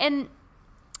 and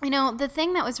you know, the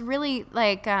thing that was really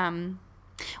like, well,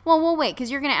 we'll wait,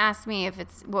 because you're going to ask me if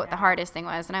it's what the hardest thing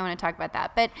was, and I want to talk about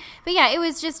that. But yeah, it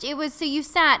was so you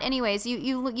sat, anyways,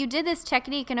 you did this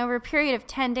technique, and over a period of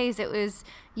 10 days, it was,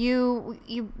 you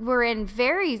were in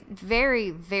very,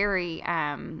 very, very,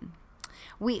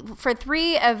 for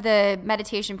 3 of the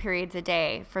meditation periods a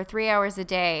day, for 3 hours a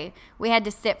day, we had to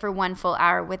sit for 1 full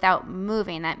hour without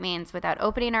moving. That means without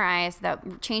opening our eyes,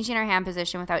 without changing our hand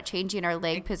position, without changing our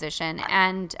leg position.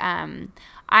 And I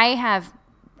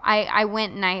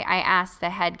went and I asked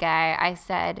the head guy, I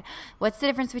said, what's the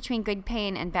difference between good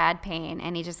pain and bad pain?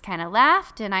 And he just kind of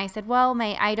laughed. And I said, well,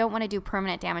 I don't want to do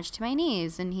permanent damage to my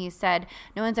knees. And he said,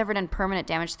 no one's ever done permanent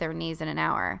damage to their knees in an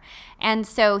hour. And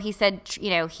so he said,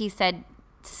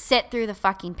 sit through the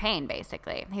fucking pain,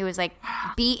 basically. He was like,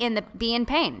 be in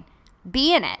pain,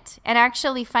 be in it, and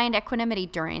actually find equanimity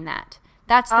during that.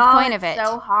 That's the point of it.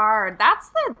 So hard.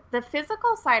 That's the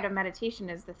physical side of meditation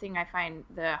is the thing I find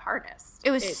the hardest.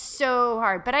 It was so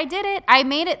hard, but I did it. I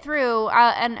made it through,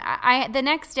 and I the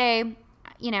next day,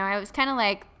 I was kind of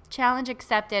like, challenge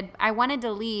accepted. I wanted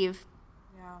to leave,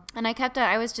 and I kept on.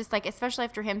 I was just like, especially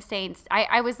after him saying,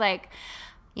 I was like,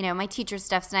 my teacher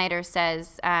Steph Snyder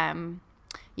says,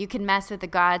 you can mess with the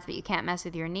gods, but you can't mess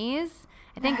with your knees.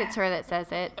 I think it's her that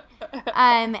says it.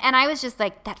 And I was just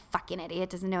like, that fucking idiot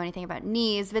doesn't know anything about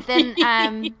knees. But then,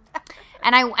 and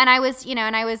I was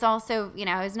also,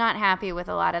 I was not happy with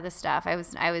a lot of the stuff. I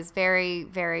was very,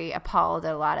 very appalled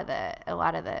at a lot of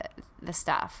the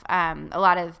stuff, a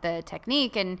lot of the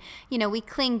technique, and we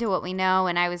cling to what we know.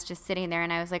 And I was just sitting there,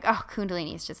 and I was like, oh,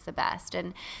 Kundalini is just the best.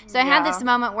 And so I had this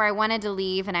moment where I wanted to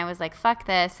leave, and I was like, fuck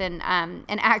this. And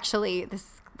actually,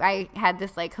 I had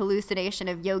this like hallucination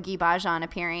of Yogi Bhajan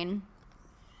appearing.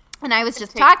 And I was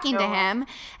just talking to him,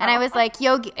 and I was like,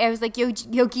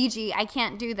 Yogiji, I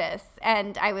can't do this.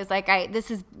 And I was like,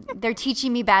 they're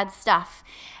teaching me bad stuff.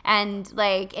 And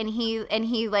he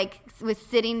was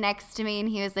sitting next to me, and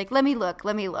he was like, let me look.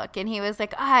 And he was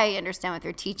like, I understand what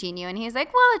they're teaching you. And he's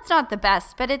like, well, it's not the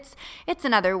best, but it's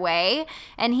another way.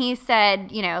 And he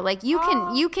said,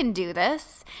 you can do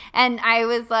this. And I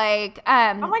was like,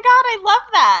 oh my God, I love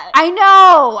that. I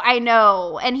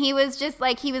know. And he was just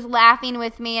like, he was laughing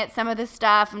with me at some of the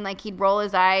stuff, and like he'd roll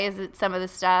his eyes at some of the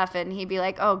stuff, and he'd be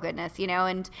like, oh goodness,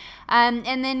 and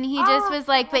then he just was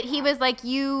like, but he was like,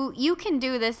 you can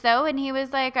do this though. And he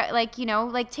was like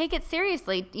take it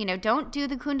seriously, don't do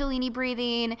the Kundalini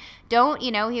breathing, don't,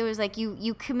 he was like,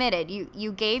 you committed,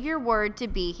 you gave your word to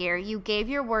be here, you gave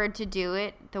your word to do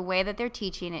it the way that they're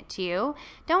teaching it to you,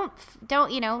 don't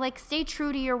stay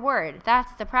true to your word.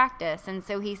 That's the practice. And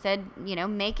so he said,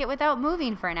 make it without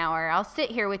moving for an hour. I'll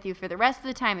sit here with you for the rest of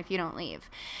the time if you don't leave.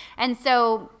 And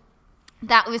so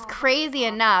that was crazy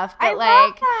enough, but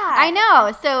I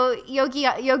know. So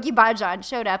Yogi Bhajan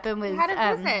showed up and was. You had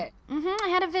a visit. I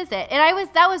had a visit, and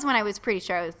that was when I was pretty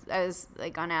sure I was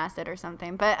like on acid or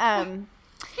something. But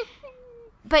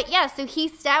but yeah, so he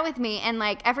sat with me, and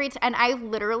like and I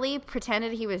literally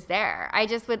pretended he was there. I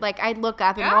just would I'd look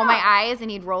up and roll my eyes, and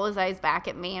he'd roll his eyes back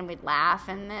at me, and we'd laugh,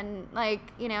 and then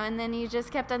and then he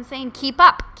just kept on saying, keep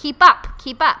up.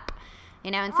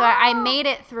 And so I made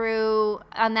it through,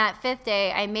 on that 5th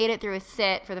day, I made it through a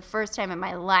sit for the first time in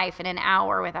my life in an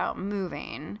hour without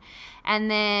moving. And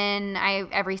then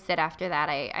every sit after that,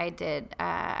 I did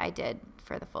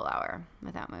for the full hour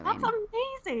without moving. That's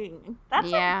amazing.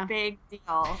 That's a big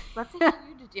deal. That's a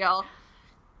huge deal.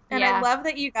 And I love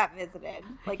that you got visited.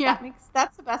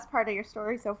 That's the best part of your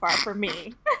story so far for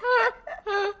me.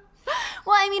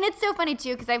 Well, I mean, it's so funny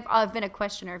too because I've been a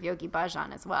questioner of Yogi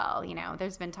Bhajan as well. You know,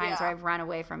 there's been times where I've run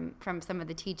away from some of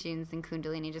the teachings in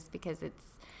Kundalini just because it's,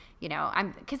 you know,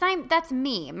 that's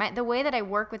me. The way that I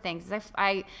work with things is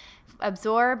I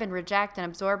absorb and reject and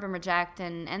absorb and reject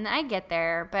and I get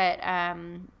there, but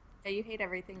Yeah, you hate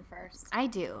everything first. I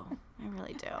do. I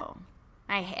really do.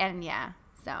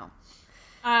 So.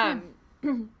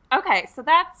 Okay, so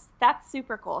that's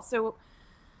super cool. So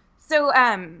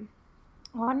I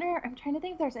wonder, I'm trying to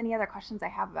think if there's any other questions I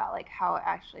have about like how it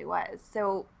actually was.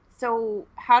 So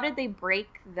how did they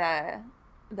break the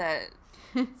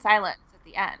silence at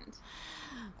the end?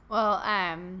 Well,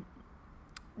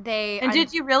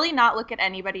 did you really not look at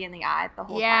anybody in the eye the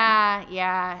whole time?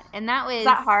 Yeah. And that was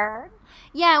that hard?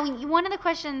 Yeah, one of the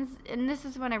questions, and this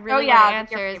is when I really want to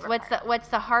answer, is what was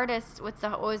the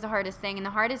hardest thing? And the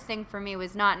hardest thing for me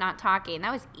was not talking.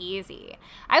 That was easy.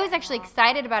 I was actually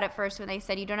excited about it first when they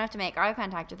said you don't have to make eye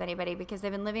contact with anybody because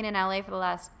they've been living in LA for the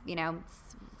last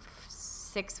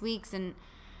 6 weeks, and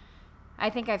I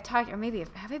think I've talked, or maybe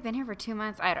have I been here for 2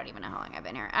 months? I don't even know how long I've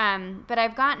been here. But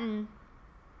I've gotten.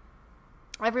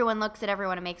 Everyone looks at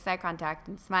everyone and makes eye contact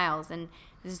and smiles, and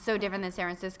this is so different than San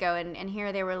Francisco. And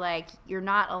here they were like, you're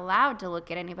not allowed to look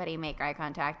at anybody and make eye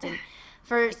contact. And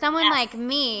for someone like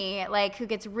me, like who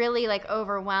gets really like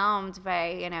overwhelmed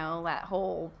by, that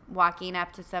whole walking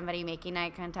up to somebody, making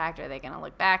eye contact, are they going to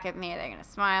look back at me? Are they going to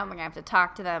smile? Am I going to have to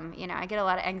talk to them? I get a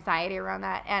lot of anxiety around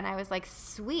that. And I was like,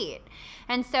 sweet.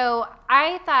 And so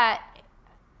I thought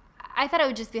it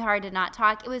would just be hard to not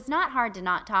talk. It was not hard to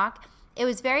not talk. It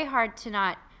was very hard to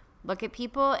not look at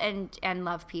people and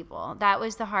love people. That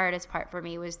was the hardest part for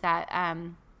me, was that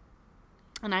and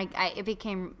it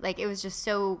became like, it was just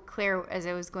so clear as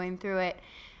I was going through it.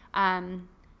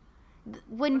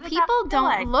 When people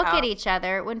don't look at each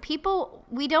other, when people,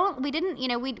 we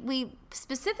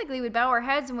specifically would bow our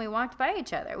heads when we walked by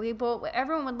each other.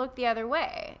 Everyone would look the other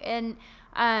way. And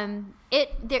if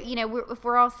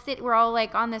we're all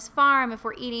like on this farm, if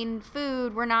we're eating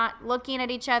food, we're not looking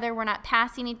at each other, we're not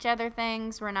passing each other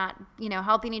things, we're not,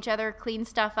 helping each other clean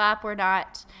stuff up, we're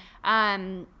not,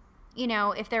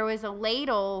 if there was a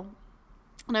ladle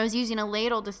and I was using a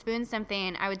ladle to spoon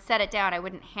something, I would set it down, I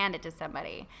wouldn't hand it to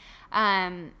somebody.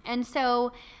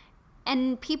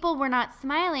 And people were not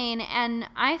smiling, and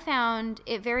I found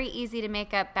it very easy to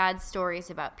make up bad stories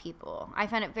about people. I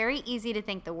found it very easy to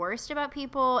think the worst about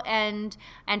people and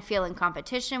feel in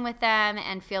competition with them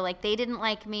and feel like they didn't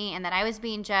like me and that I was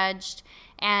being judged.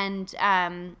 And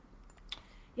so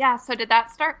did that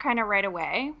start kind of right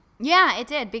away? Yeah, it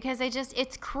did, because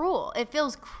it's cruel. It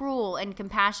feels cruel and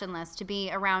compassionless to be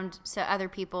around other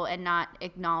people and not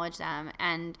acknowledge them.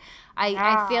 And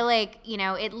I feel like,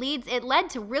 it led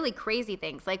to really crazy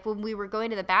things. Like when we were going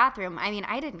to the bathroom, I mean,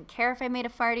 I didn't care if I made a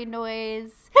farting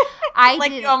noise.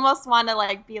 You almost want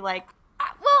to be like,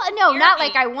 well, no, not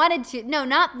like I wanted to. No,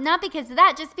 not because of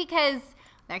that, just because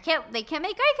they can't make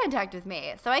eye contact with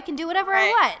me. So I can do whatever I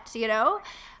want,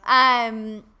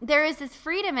 there is this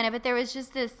freedom in it, but there was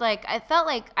just this, I felt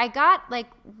like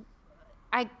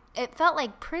it felt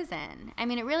like prison. I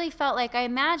mean, it really felt like, I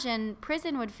imagine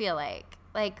prison would feel like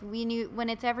we knew when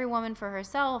it's every woman for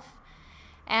herself.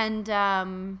 And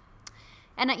so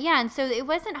it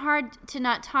wasn't hard to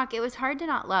not talk. It was hard to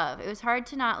not love. It was hard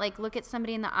to not look at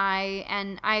somebody in the eye.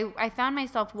 And I found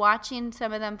myself watching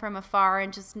some of them from afar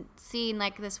and just seeing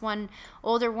this one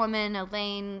older woman,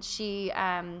 Elaine, she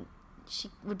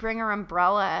would bring her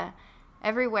umbrella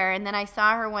everywhere. And then I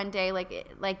saw her one day,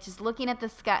 just looking at the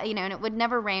sky, and it would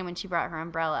never rain when she brought her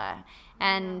umbrella.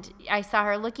 And I saw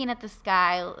her looking at the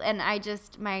sky, and I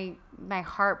just, my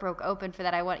heart broke open for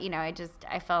that.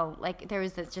 I felt like there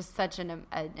was just such an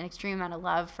extreme amount of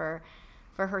love for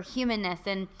her humanness.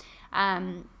 And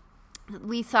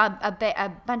we saw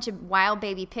a bunch of wild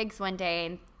baby pigs one day,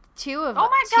 and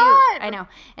God! I know.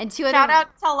 And two of them. Shout out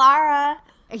to Lara.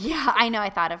 Yeah, I know. I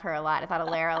thought of her a lot. I thought of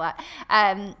Lara a lot.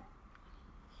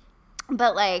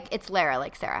 But it's Lara,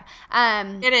 like Sarah.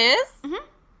 It is? Mm-hmm.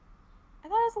 I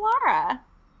thought it was Lara.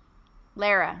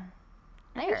 Lara.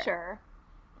 Are you sure?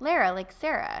 Lara, like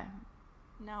Sarah.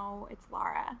 No, it's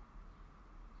Lara.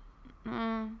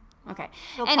 Okay.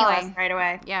 She'll tell us right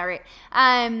away. Yeah, right.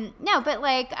 No, but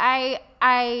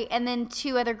and then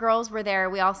two other girls were there.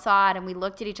 We all saw it, and we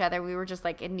looked at each other. We were just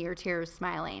in near tears,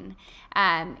 smiling,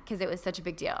 because it was such a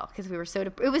big deal. Because we were so.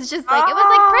 It was just it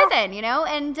was like prison,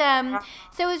 And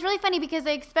so it was really funny because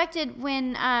I expected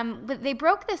when they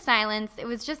broke the silence. It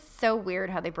was just so weird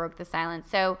how they broke the silence.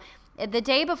 So the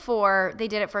day before, they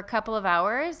did it for a couple of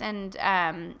hours, and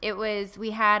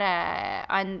we had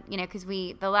because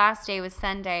the last day was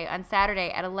Sunday. On Saturday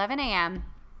at 11 a.m.,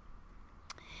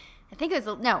 I think it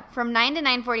was, no, from 9 to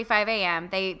 9:45 a.m.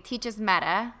 They teach us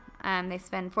metta. They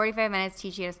spend 45 minutes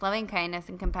teaching us loving kindness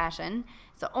and compassion.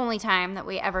 It's the only time that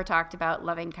we ever talked about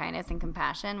loving kindness and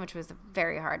compassion, which was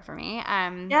very hard for me.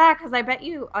 Yeah, because I bet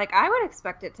you, like, I would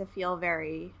expect it to feel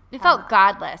very... It felt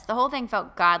godless. The whole thing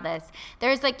felt godless.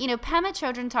 There's like, Pema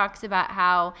Chodron talks about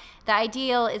how the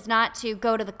ideal is not to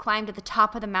climb to the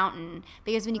top of the mountain,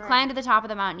 because when you climb to the top of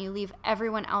the mountain, you leave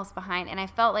everyone else behind. And I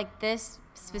felt like this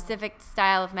specific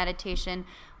style of meditation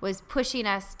was pushing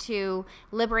us to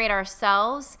liberate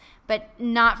ourselves, but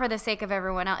not for the sake of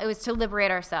everyone else. It was to liberate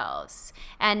ourselves.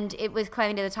 And it was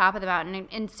climbing to the top of the mountain. And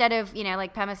instead of,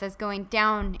 like Pema says, going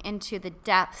down into the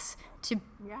depths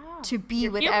to be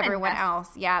with everyone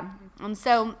else. Yeah. And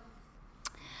so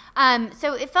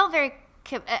it felt very,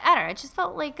 I don't know, it just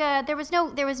felt like there was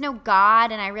no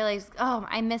God, and I realized,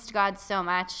 I missed God so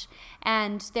much.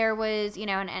 And there was,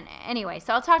 and anyway,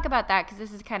 so I'll talk about that because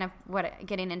this is kind of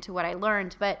getting into what I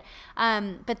learned. But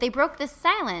they broke the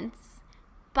silence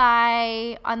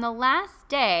on the last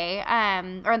day,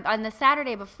 or on the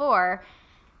Saturday before.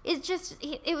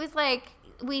 It was like,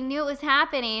 we knew it was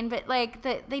happening, but like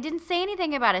they didn't say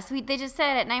anything about us. They just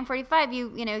said at 9:45, you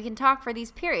can talk for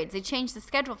these periods. They changed the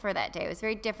schedule for that day. It was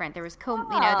very different. There was there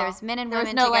was men and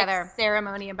women together. There was no like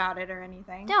ceremony about it or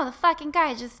anything. No, the fucking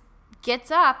guy just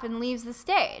gets up and leaves the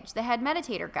stage. The head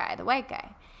meditator guy, the white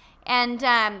guy, and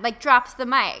drops the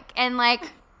mic, and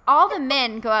like all the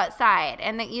men go outside,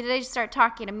 and they just start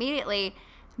talking immediately.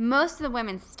 Most of the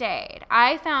women stayed.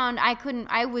 I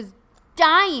was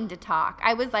dying to talk.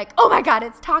 I was like, oh my God,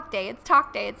 it's talk day. It's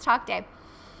talk day. It's talk day.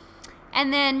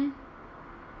 And then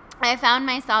I found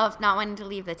myself not wanting to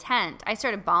leave the tent. I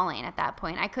started bawling at that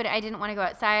point. I didn't want to go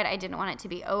outside. I didn't want it to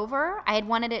be over. I had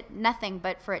wanted nothing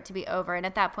but for it to be over. And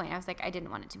at that point, I was like, I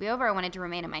didn't want it to be over. I wanted to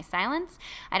remain in my silence.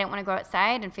 I didn't want to go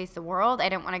outside and face the world. I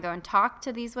didn't want to go and talk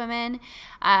to these women.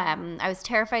 I was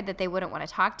terrified that they wouldn't want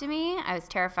to talk to me. I was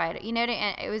terrified.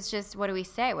 It was just, what do we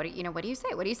say? What do you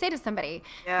say? What do you say to somebody?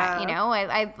 Yeah.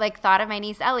 I like thought of my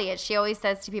niece Elliot. She always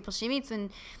says to people she meets when,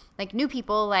 like, new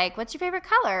people, like, what's your favorite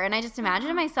color? And I just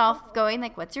imagined myself going,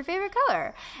 like, what's your favorite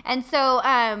color? And so,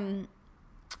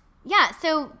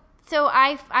 so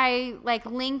I like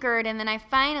lingered, and then I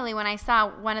finally, when I saw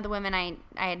one of the women I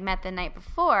had met the night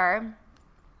before,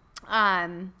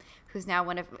 who's now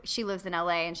she lives in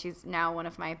LA, and she's now one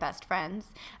of my best friends.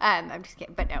 I'm just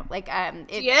kidding, but no, like,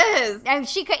 she is. And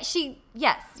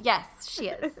yes, she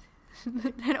is.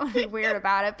 I don't want to be weird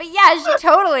about it, but yeah, she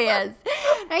totally is.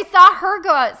 And I saw her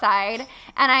go outside,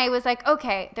 and I was like,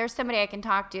 okay, there's somebody I can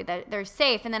talk to, that they're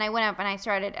safe. And then I went up and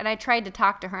I tried to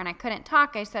talk to her, and I couldn't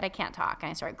talk. I said, I can't talk.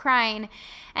 And I started crying.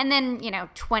 And then,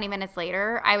 20 minutes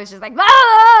later, I was just like,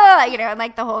 ah! And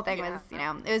like the whole thing was,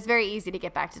 it was very easy to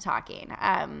get back to talking.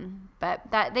 But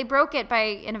that they broke it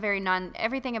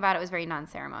everything about it was very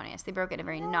non-ceremonious. They broke it in a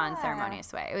very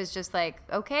non-ceremonious way. It was just like,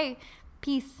 okay,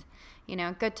 peace.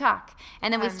 Good talk.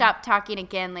 And then we stopped talking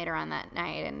again later on that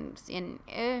night. And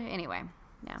anyway,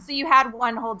 yeah. So you had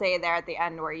one whole day there at the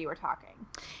end where you were talking?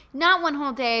 Not one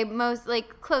whole day,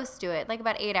 close to it, like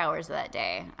about 8 hours of that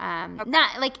day. Okay.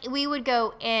 Not like we would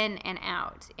go in and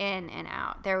out.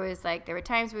 There were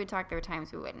times we would talk, there were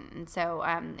times we wouldn't. And so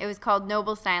it was called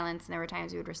Noble Silence, and there were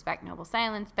times we would respect Noble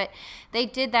Silence. But they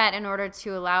did that in order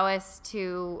to allow us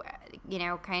to,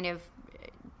 kind of,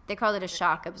 they called it a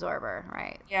shock absorber,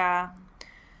 right? Yeah.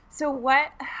 So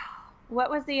what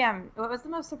was the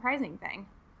most surprising thing?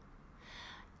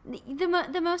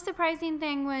 The most surprising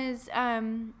thing was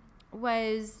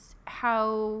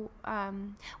how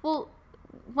all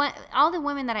the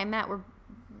women that I met were,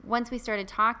 once we started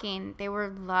talking, they were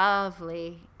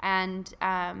lovely, and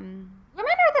women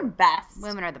are the best.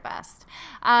 Women are the best.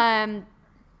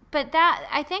 But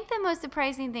I think the most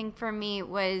surprising thing for me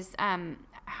was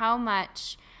how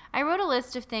much. I wrote a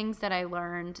list of things that I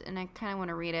learned, and I kind of want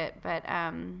to read it, but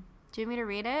do you want me to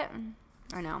read it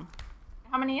or no?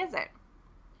 How many is it?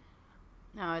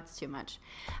 No, it's too much.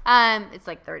 It's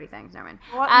like 30 things. Never mind.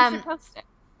 Well, you should post it.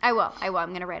 I will. I'm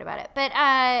going to write about it. But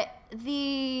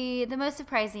the most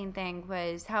surprising thing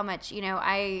was how much,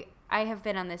 I have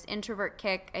been on this introvert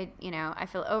kick. I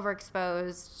feel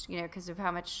overexposed, because of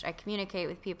how much I communicate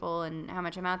with people and how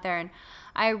much I'm out there. And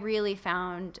I really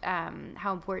found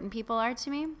how important people are to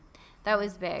me. That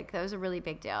was big. That was a really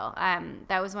big deal.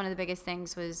 That was one of the biggest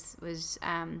things was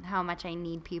how much I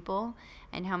need people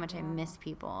and how much I miss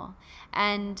people.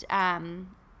 And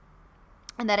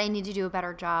that I need to do a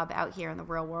better job out here in the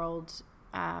real world,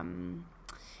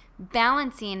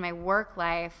 balancing my work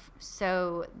life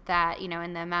so that,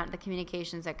 and the amount of the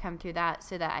communications that come through that,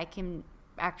 so that I can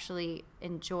actually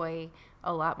enjoy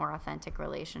a lot more authentic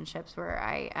relationships where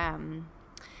I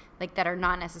like that are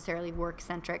not necessarily work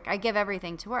centric. I give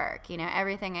everything to work.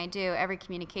 Everything I do, every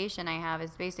communication I have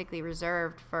is basically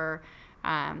reserved for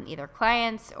either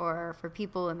clients or for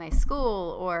people in my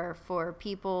school or for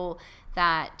people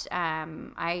that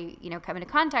I come into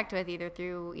contact with either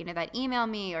through that email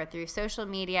me or through social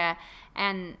media,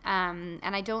 and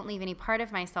I don't leave any part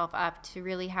of myself up to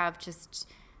really have just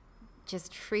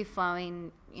free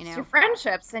flowing your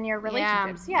friendships and your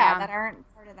relationships that aren't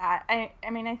part of that. I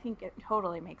mean, I think it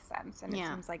totally makes sense, and it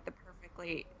seems like the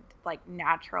perfectly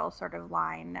natural sort of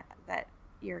line that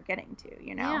you're getting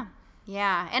to.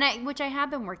 Yeah, and which I have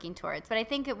been working towards, but I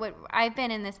think I've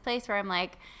been in this place where I'm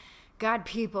like, God,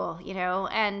 people,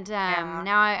 and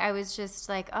now I was just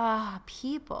like,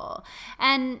 people,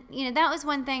 and that was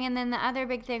one thing, and then the other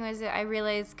big thing was that I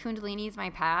realized Kundalini is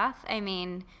my path. I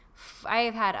mean, I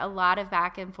have had a lot of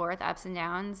back and forth, ups and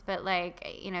downs, but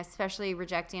especially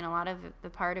rejecting a lot of the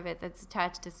part of it that's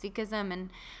attached to Sikhism,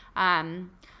 and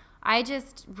I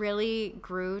just really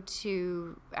grew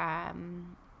to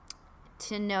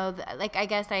know that, I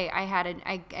guess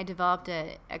I developed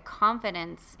a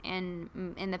confidence in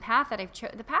the path that I've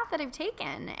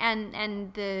taken,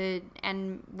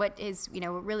 and what is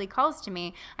what really calls to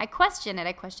me. I question it.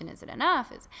 Is it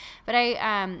enough? But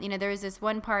there was this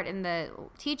one part in the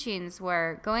teachings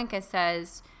where Goenka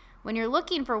says, when you're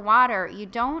looking for water, you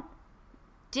don't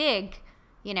dig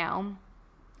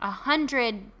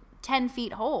 110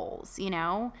 feet holes.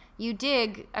 You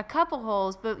dig a couple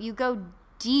holes, but you go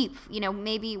deep,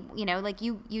 maybe,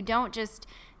 you don't just,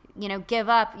 give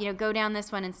up, go down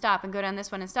this one and stop and go down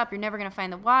this one and stop. You're never going to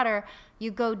find the water.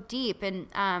 You go deep. And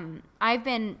I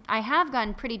have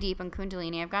gone pretty deep in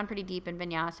Kundalini. I've gone pretty deep in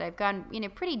Vinyasa. I've gone,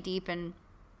 pretty deep in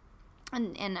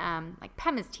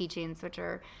Pema's teachings, which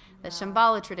are the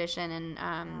Shambhala tradition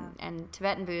and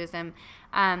Tibetan Buddhism.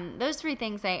 Those three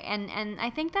things and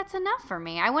I think that's enough for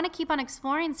me. I want to keep on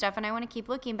exploring stuff and I want to keep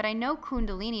looking, but I know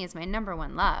Kundalini is my number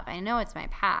one love. I know it's my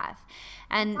path.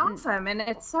 And it's awesome. And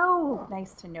it's so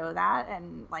nice to know that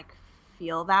and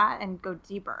feel that and go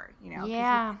deeper,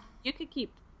 Yeah. You could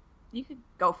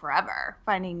go forever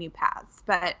finding new paths,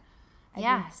 but I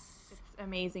think it's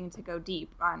amazing to go deep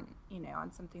on,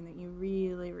 on something that you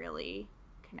really, really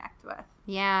connect with.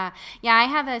 Yeah. I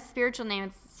have a spiritual name.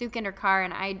 It's Sukhinder Kaur,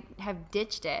 and I have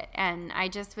ditched it. And I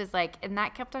just was and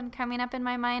that kept on coming up in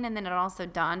my mind. And then it also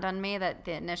dawned on me that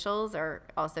the initials are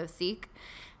also Sukhinder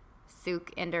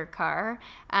Kaur,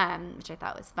 which I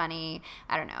thought was funny.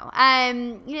 I don't know.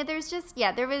 There's just,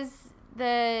 there was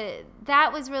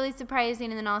that was really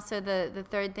surprising. And then also the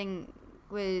third thing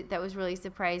that was really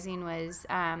surprising was,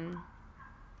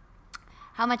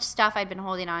 how much stuff I'd been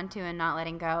holding on to and not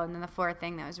letting go. And then the fourth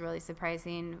thing that was really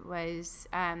surprising was,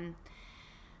 I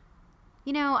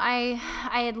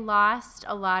had lost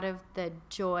a lot of the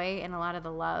joy and a lot of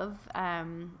the love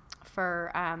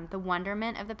for the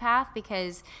wonderment of the path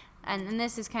because, and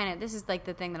this is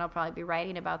the thing that I'll probably be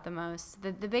writing about the most.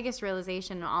 The biggest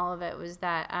realization in all of it was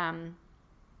that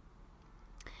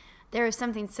there was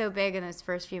something so big in those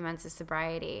first few months of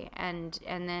sobriety, and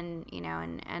then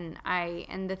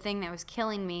and the thing that was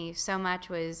killing me so much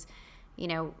was,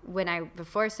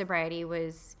 before sobriety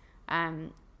was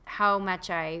how much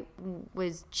I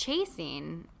was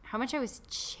chasing,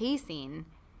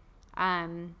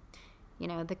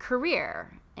 the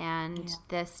career and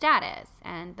the status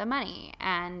and the money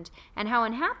and how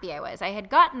unhappy I was. I had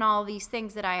gotten all these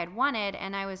things that I had wanted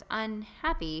and I was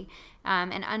unhappy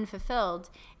and unfulfilled.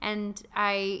 And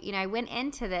I went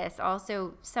into this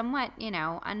also somewhat,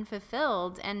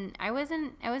 unfulfilled, and I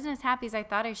wasn't as happy as I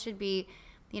thought I should be.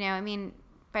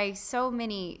 By so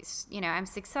many, I'm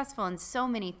successful in so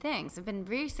many things. I've been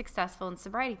very successful in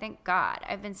sobriety, thank God.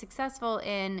 I've been successful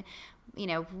in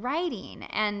writing,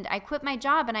 and I quit my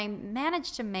job and I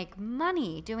managed to make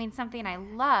money doing something I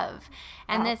love.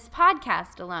 And this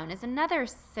podcast alone is another,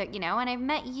 and I've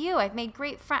met you, I've made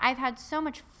great friends, I've had so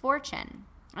much fortune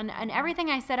and everything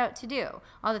I set out to do,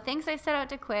 all the things I set out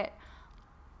to quit,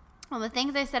 all the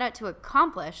things I set out to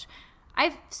accomplish,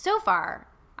 I'm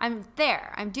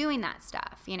there, I'm doing that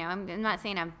stuff, I'm not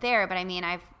saying I'm there, but I mean,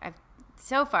 I've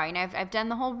so far, I've done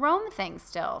the whole Rome thing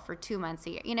still for 2 months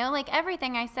a year.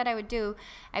 Everything I said I would do,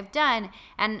 I've done,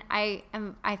 and I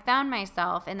found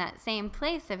myself in that same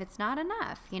place of it's not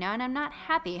enough, and I'm not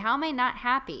happy. How am I not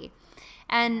happy?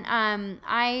 And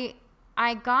I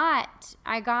got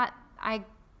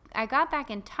back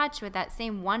in touch with that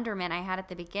same wonderment I had at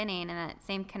the beginning and that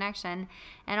same connection,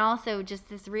 and also just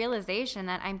this realization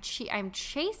that I'm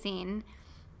chasing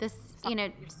this,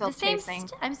 You're still the same. chasing.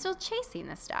 I'm still chasing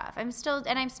this stuff. I'm still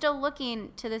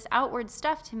looking to this outward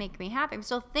stuff to make me happy. I'm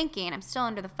still thinking. I'm still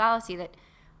under the fallacy that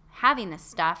having this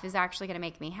stuff is actually going to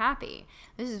make me happy.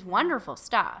 This is wonderful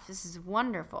stuff. This is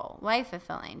wonderful, life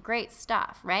fulfilling, great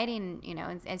stuff. Writing,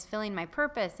 is filling my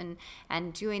purpose,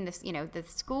 and doing this, the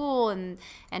school and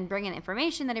bringing the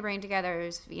information that I bring together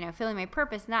is, filling my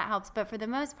purpose, and that helps. But for the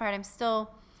most part, I'm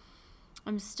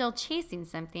still chasing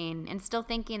something and still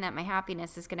thinking that my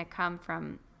happiness is going to come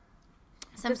from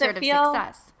some sort of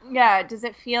success. Yeah. Does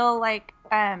it feel like,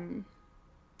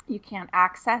 you can't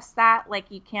access that? Like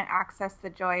you can't access the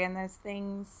joy in those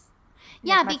things?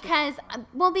 Yeah, because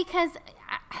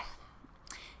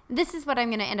this is what I'm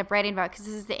going to end up writing about, because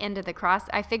this is the end of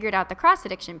I figured out the cross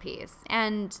addiction piece.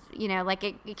 And,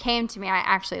 it came to me. I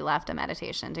actually left a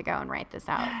meditation to go and write this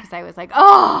out, because I was like,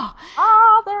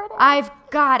 there it is. I've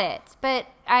got it. But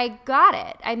I got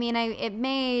it. I mean, it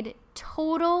made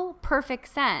total perfect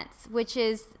sense, which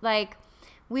is like,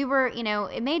 we were,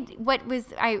 it made, what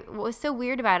was so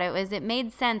weird about it was it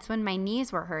made sense when my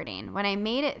knees were hurting, when I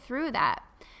made it through that,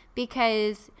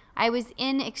 because I was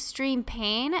in extreme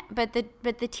pain, but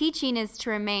the teaching is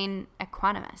to remain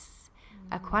equanimous.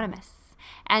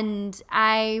 And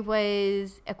I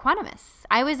was equanimous.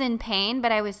 I was in pain,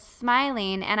 but I was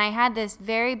smiling, and I had this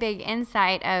very big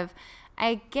insight of,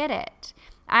 I get it.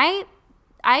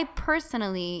 I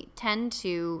personally tend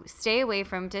to stay away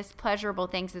from displeasurable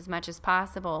things as much as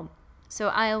possible. So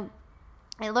I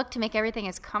look to make everything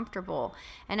as comfortable.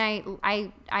 And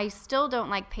I still don't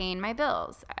like paying my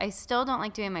bills. I still don't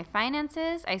like doing my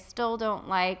finances. I still don't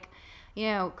like,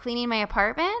 cleaning my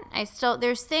apartment.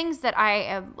 There's things that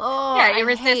I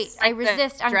resist. I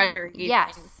resist.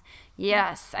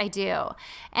 Yes, I do.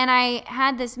 And I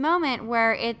had this moment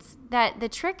where it's that the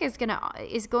trick is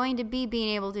going to be being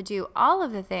able to do all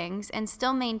of the things and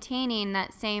still maintaining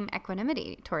that same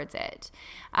equanimity towards it.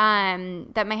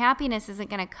 That my happiness isn't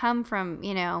going to come from,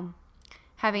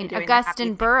 having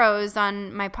Augustine Burroughs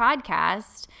on my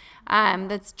podcast.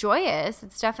 That's joyous.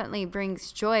 It definitely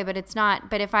brings joy, but it's not.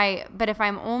 But if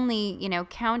I'm only,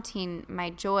 counting my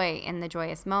joy in the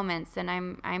joyous moments, then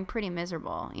I'm pretty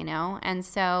miserable, And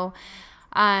so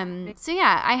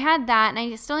yeah, I had that, and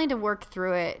I still need to work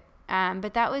through it.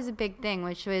 But that was a big thing,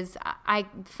 which was I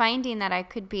finding that I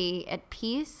could be at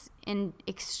peace in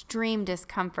extreme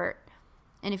discomfort.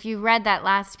 And if you read that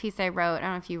last piece I wrote, I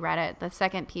don't know if you read it, the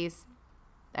second piece.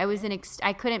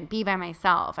 I couldn't be by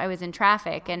myself. I was in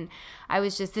traffic, and I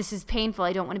was just, this is painful.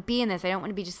 I don't want to be in this. I don't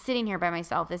want to be just sitting here by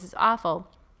myself. This is awful.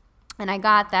 And I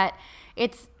got that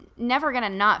it's never going to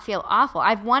not feel awful.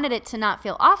 I've wanted it to not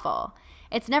feel awful.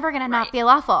 It's never going to not feel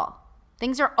awful.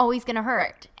 Things are always going to hurt.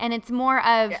 Right. And it's more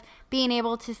of being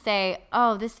able to say,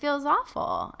 oh, this feels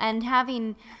awful, and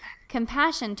having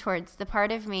compassion towards the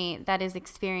part of me that is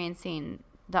experiencing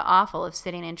the awful of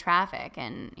sitting in traffic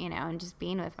and, and just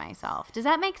being with myself. Does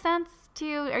that make sense to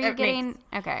you? Are you getting,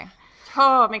 okay.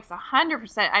 Oh, it makes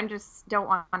 100%. I just don't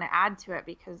want to add to it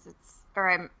because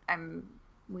I'm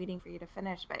waiting for you to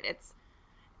finish, but it's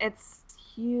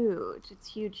huge.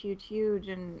 It's huge.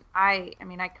 And I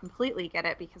completely get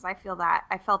it, because I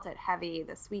felt it heavy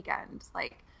this weekend,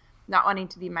 like not wanting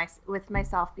to be with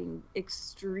myself, being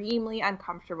extremely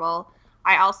uncomfortable.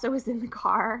 I also was in the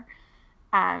car,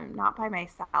 not by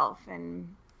myself.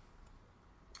 And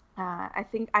I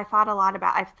think I've thought a lot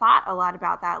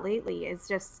about that lately, is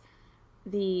just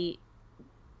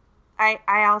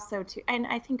I also too, and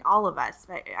I think all of us,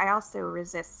 but I also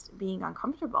resist being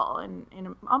uncomfortable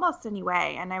in almost any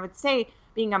way. And I would say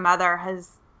being a mother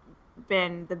has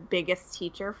been the biggest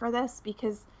teacher for this,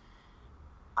 because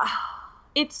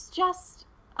it's just,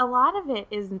 a lot of it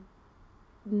is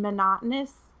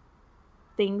monotonous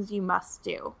things you must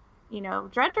do,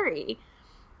 drudgery.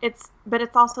 But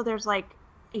it's also,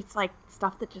 it's like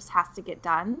stuff that just has to get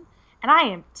done. And I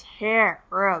am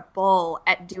terrible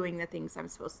at doing the things I'm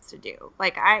supposed to do.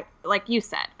 Like you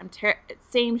said,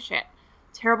 same shit.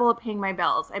 Terrible at paying my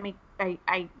bills.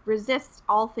 I resist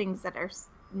all things that are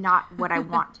not what I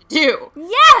want to do.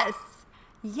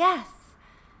 Yes.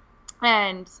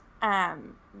 And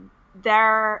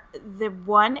the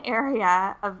one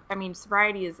area of,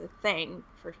 sobriety is a thing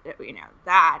for,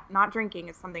 that. Not drinking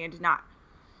is something I did not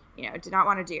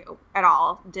want to do at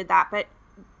all. Did that, but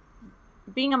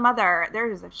being a mother,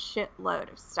 there's a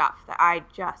shitload of stuff that I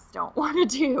just don't want to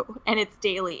do, and it's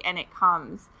daily, and it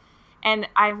comes. And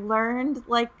I've learned,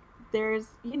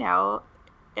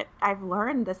 I've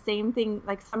learned the same thing,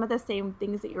 like some of the same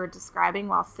things that you were describing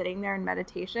while sitting there in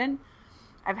meditation.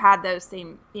 I've had those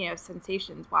same,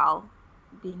 sensations while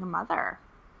being a mother.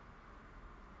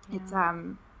 Yeah.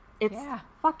 it's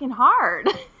fucking hard.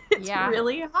 It's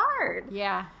really hard.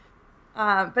 Yeah.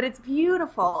 But it's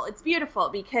beautiful. It's beautiful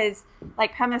because,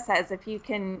 like Pema says, if you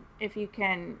can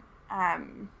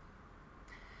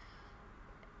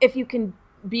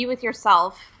be with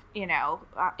yourself,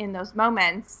 in those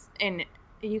moments, and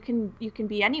you can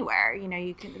be anywhere.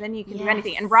 You can do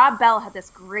anything. And Rob Bell had this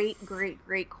great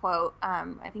quote.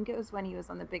 I think it was when he was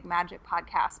on the Big Magic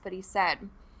podcast, but he said,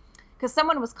 because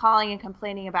someone was calling and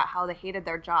complaining about how they hated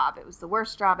their job. It was the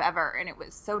worst job ever, and it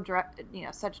was so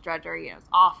such drudgery. It was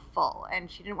awful, and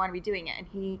she didn't want to be doing it. And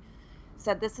he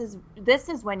said, "This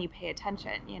is when you pay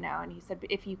attention, And he said,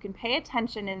 "If you can pay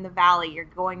attention in the valley, you're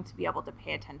going to be able to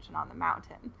pay attention on the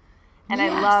mountain." And I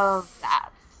love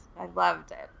that. I loved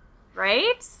it.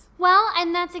 Right? Well,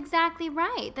 and that's exactly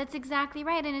right.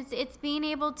 And it's being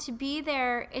able to be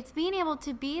there. It's being able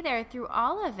to be there through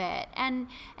all of it, and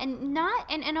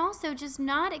also just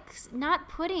not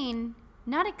putting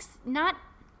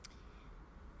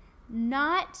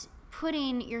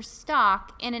your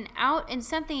stock in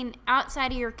something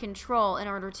outside of your control in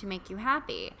order to make you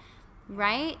happy.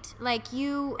 Right? Like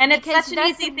you, and it's such an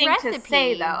easy thing to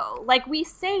say, though. Like we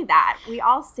say that, we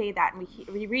all say that, and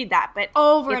we read that, but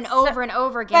over and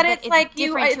over again. But it's like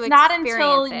it's not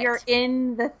until you're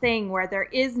in the thing where there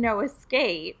is no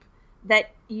escape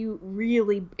that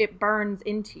it burns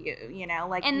into you.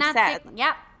 Like and you said.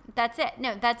 Yep. That's it.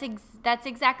 No, that's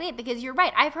exactly it. Because you're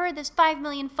right. I've heard this 5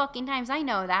 million fucking times. I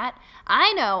know that.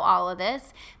 I know all of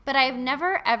this, but I've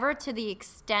never ever to the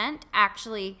extent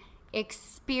actually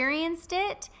experienced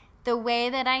it the way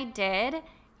that I did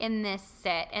in this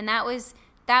sit, and that was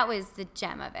the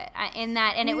gem of it.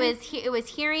 It was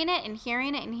hearing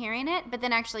it, but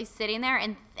then actually sitting there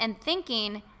and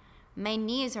thinking, my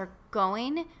knees are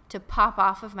going to pop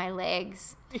off of my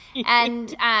legs,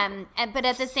 but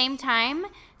at the same time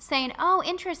saying, oh,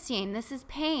 interesting, this is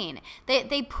pain.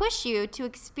 They push you to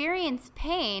experience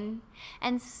pain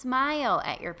and smile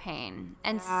at your pain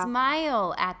and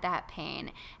smile at that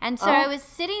pain. And so I was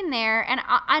sitting there and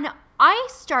I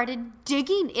started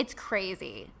digging. It's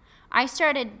crazy. I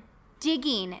started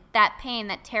digging that pain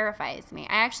that terrifies me.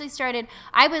 I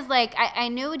was like, I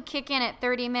knew it would kick in at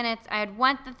 30 minutes. I'd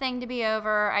want the thing to be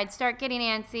over. I'd start getting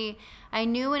antsy. I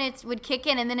knew when it would kick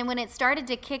in. And then when it started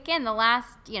to kick in, the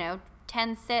last,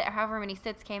 10 sit, or however many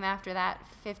sits came after that,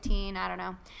 15, I don't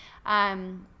know.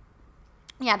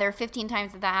 There were 15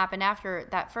 times that happened after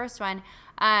that first one.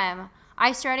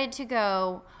 I started to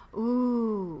go,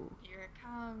 ooh. Here it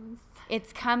comes.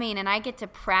 It's coming, and I get to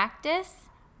practice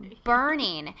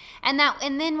burning. And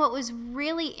then what was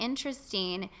really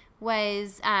interesting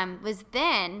was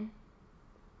then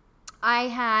I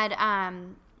had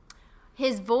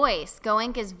his voice,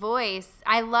 Goenka's voice.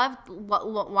 I loved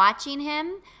watching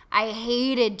him. I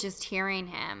hated just hearing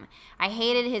him. I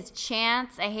hated his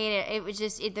chants. It was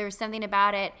just, there was something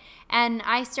about it. And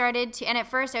I started to, and at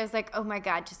first I was like, oh my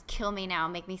God, just kill me now.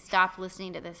 Make me stop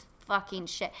listening to this fucking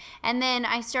shit. And then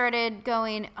I started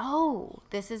going, oh,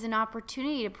 this is an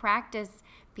opportunity to practice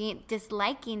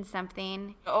disliking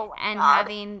something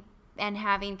and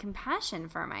having compassion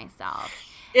for myself.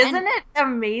 Isn't it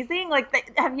amazing?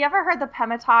 Like, have you ever heard the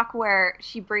Pema talk where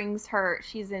she's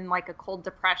in like a cold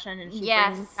depression, and she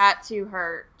brings that to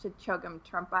Chogyam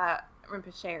Trungpa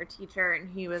Rinpoche, her teacher,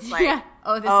 and he was like,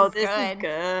 this is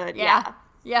good. Yeah.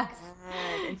 Yes.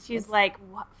 Good. And she's like,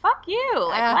 fuck you.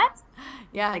 Like, what?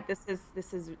 Yeah. Like, this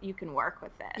is, you can work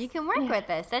with this. You can work with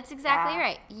this. That's exactly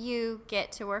right. You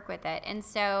get to work with it. And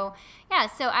so,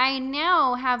 so I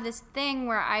now have this thing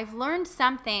where I've learned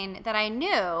something that I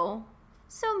knew.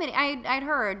 So many, I'd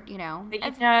heard,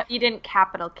 But you didn't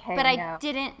capital K. But I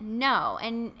didn't know.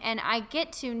 And I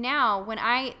get to now,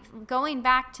 going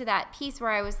back to that piece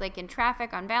where I was like in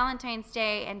traffic on Valentine's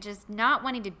Day and just not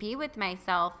wanting to be with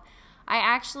myself, I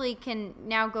actually can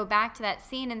now go back to that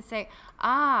scene and say,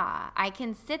 I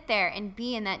can sit there and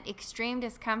be in that extreme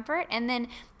discomfort. And then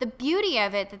the beauty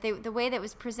of it, that the way that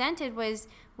was presented was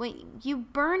when you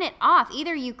burn it off.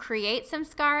 Either you create some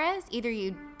skaras, either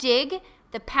you dig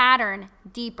the pattern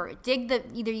deeper,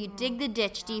 either you dig the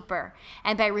ditch deeper,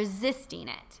 and by resisting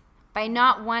it, by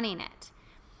not wanting it,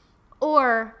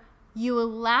 or you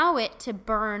allow it to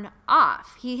burn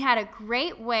off. He had a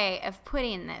great way of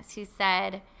putting this. He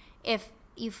said, if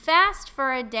you fast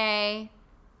for a day,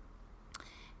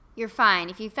 you're fine.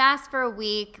 If you fast for a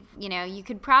week, you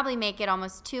could probably make it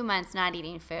almost 2 months not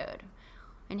eating food.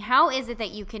 And how is it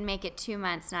that you can make it 2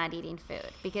 months not eating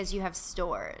food? Because you have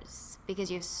stores.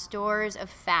 Because you have stores of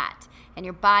fat, and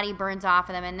your body burns off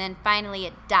of them, and then finally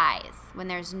it dies when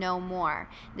there's no more.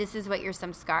 This is what your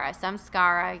samskara.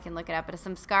 Samskara, you can look it up, but a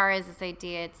samskara is this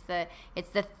idea.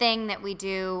 It's the thing that we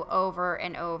do over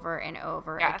and over and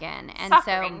over again. And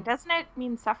suffering. Doesn't it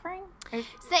mean suffering? So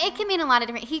it can mean a lot of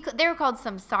different. They were called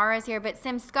samsaras here, but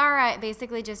samskara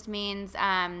basically just means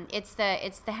it's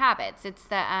the habits. It's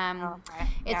the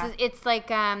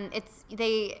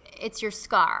it's your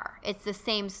scar. It's the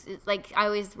same. It's like I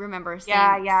always remember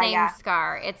same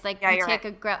scar. It's like you take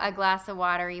a glass of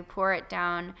water, you pour it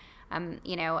down.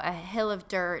 A hill of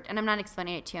dirt, and I'm not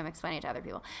explaining it to you, I'm explaining it to other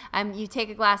people. You take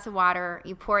a glass of water,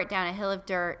 you pour it down a hill of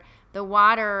dirt. The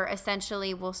water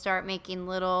essentially will start making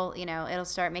little, it'll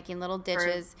start making little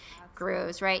ditches,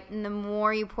 grooves, right? And the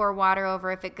more you pour water over,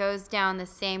 if it goes down the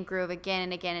same groove again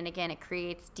and again and again, it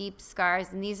creates deep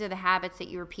scars. And these are the habits that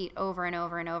you repeat over and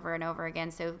over and over and over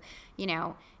again. So,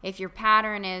 if your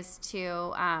pattern is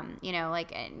to,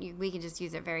 we can just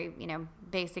use it very,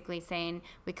 basically saying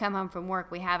we come home from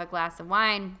work, we have a glass of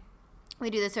wine. We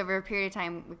do this over a period of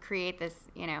time. We create this,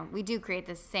 we do create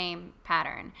this same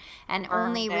pattern. And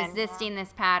only resisting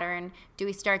this pattern do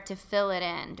we start to fill it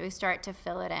in.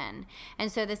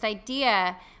 And so this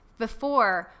idea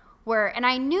before and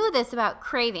I knew this about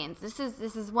cravings. This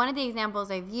is one of the examples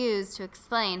I've used to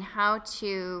explain how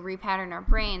to repattern our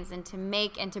brains and to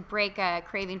make and to break a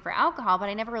craving for alcohol, but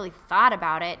I never really thought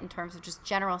about it in terms of just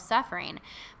general suffering.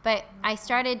 But it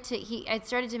started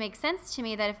to make sense to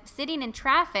me that if sitting in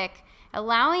traffic,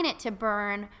 allowing it to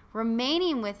burn,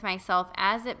 remaining with myself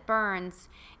as it burns,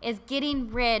 is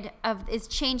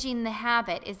changing the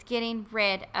habit, is getting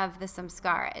rid of the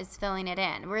samskara, is filling it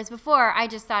in. Whereas before, I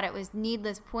just thought it was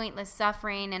needless, pointless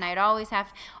suffering, and I'd always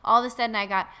all of a sudden I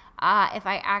got, if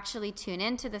I actually tune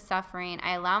into the suffering,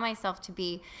 I allow myself to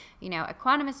be,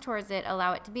 equanimous towards it,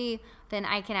 allow it to be, then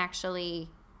I can actually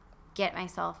get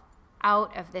myself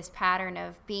out of this pattern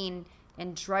of being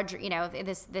and drudgery,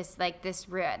 this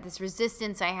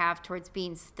resistance I have towards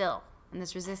being still, and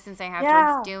this resistance I have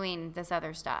towards doing this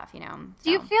other stuff, Do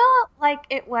you feel like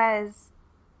it was?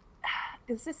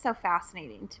 This is so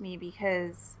fascinating to me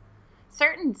because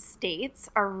certain states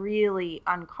are really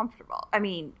uncomfortable. I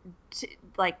mean,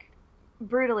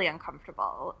 brutally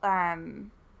uncomfortable. For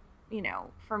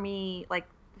me, like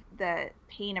the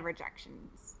pain of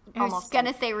rejections. I was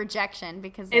gonna say rejection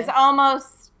because it's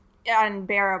almost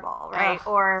unbearable, right? Ugh,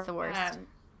 or it's the worst.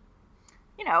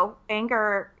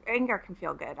 Anger can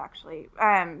feel good actually,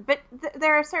 but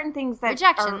there are certain things that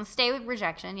rejection. Stay with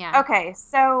rejection. Yeah. Okay,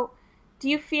 so do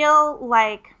you feel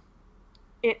like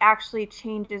it actually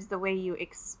changes the way you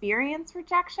experience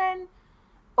rejection,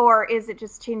 or is it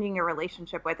just changing your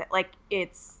relationship with it?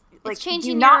 It's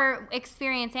changing your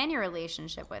experience and your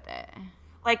relationship with it.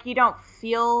 Like you don't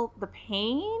feel the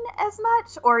pain as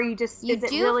much, or you just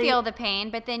feel the pain,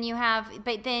 but then you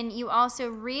also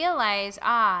realize,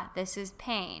 this is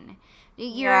pain.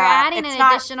 You're adding an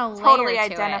additional layer to it. Totally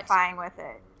identifying with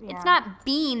it. Yeah. It's not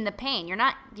being the pain. You're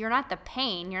not the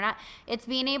pain. You're not. It's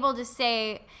being able to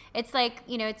say. It's like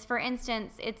it's for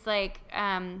instance. It's like.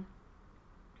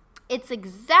 It's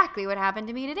exactly what happened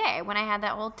to me today when I had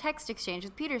that whole text exchange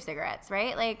with Peter Cigarettes,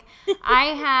 right? Like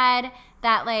I had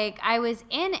that, I was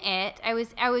in it.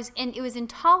 It was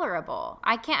intolerable.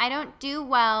 I don't do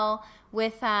well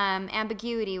with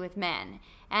ambiguity with men.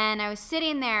 And I was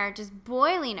sitting there just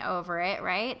boiling over it,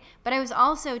 right? But I was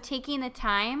also taking the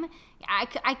time.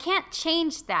 I can't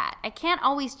change that. I can't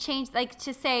always change,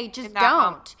 to say, just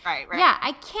don't. Right. Yeah,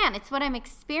 I can't. It's what I'm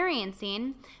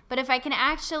experiencing. But if I can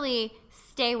actually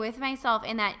stay with myself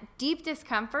in that deep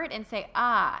discomfort and say,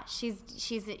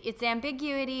 it's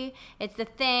ambiguity, it's the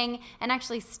thing, and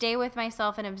actually stay with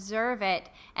myself and observe it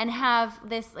and have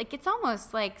this, it's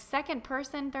almost like second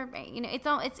person, third,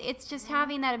 it's just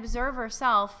having that observer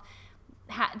self,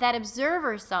 I'm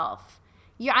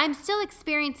still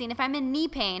experiencing, if I'm in knee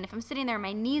pain, if I'm sitting there and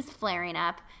my knee's flaring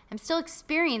up, I'm still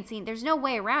experiencing, there's no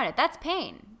way around it. That's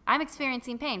pain. I'm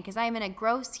experiencing pain because I'm in a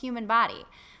gross human body.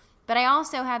 But I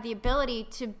also have the ability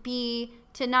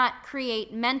to not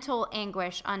create mental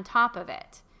anguish on top of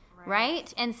it,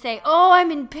 right? And say, I'm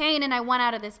in pain and I want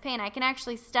out of this pain. I can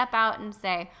actually step out and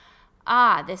say,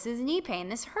 this is knee pain.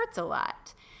 This hurts a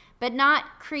lot. But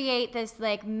not create this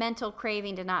mental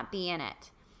craving to not be in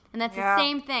it. And that's the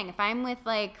same thing. If I'm with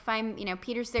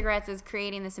Peter Cigarettes is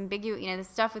creating this ambiguous, the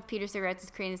stuff with Peter Cigarettes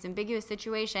is creating this ambiguous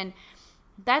situation.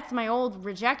 That's my old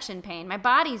rejection pain. My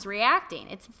body's reacting.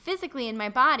 It's physically in my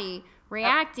body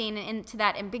reacting into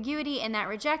that ambiguity and that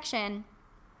rejection.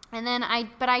 And then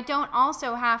I don't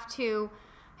also have to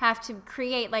have to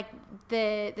create like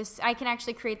this. I can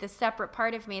actually create this separate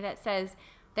part of me that says,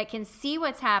 that can see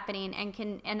what's happening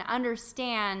and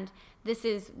understand this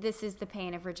is the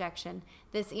pain of rejection,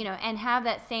 this, and have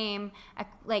that same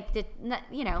like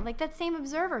that same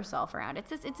observer self around.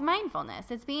 It's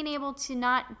mindfulness. It's being able to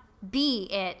not be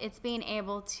it. It's being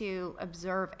able to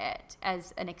observe it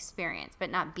as an experience, but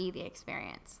not be the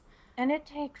experience. And it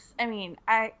takes,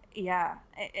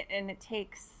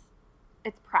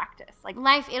 it's practice. Like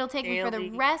life, it'll take me for the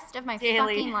rest of my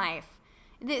fucking life.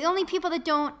 The only people that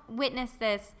don't witness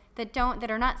this, that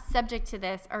are not subject to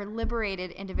this, are liberated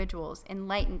individuals,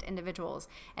 enlightened individuals.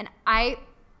 And I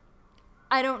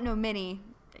don't know many.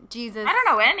 Jesus. I don't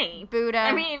know any. Buddha.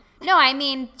 I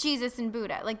mean Jesus and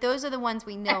Buddha. Like those are the ones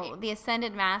we know, the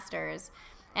ascended masters.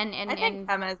 And I think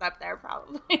Emma's up there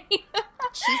probably.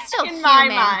 She's still in human. My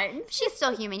mind. She's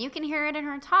still human. You can hear it in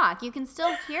her talk. You can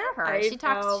still hear her. She's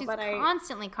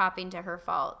constantly copying to her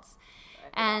faults.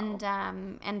 And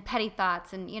petty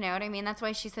thoughts, and you know what I mean. That's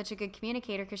why she's such a good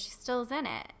communicator, because she still is in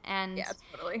it. And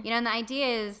totally. And the idea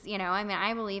is,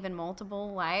 I believe in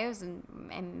multiple lives and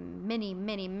many,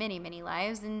 many, many, many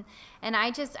lives. And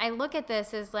I look at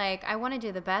this as like, I want to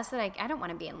do the best that I don't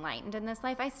want to be enlightened in this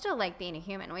life. I still like being a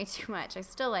human way too much. I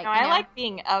still like. I like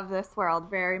being of this world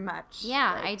very much.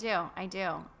 Yeah, I do.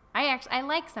 I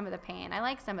like some of the pain. I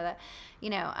like some of the,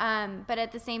 but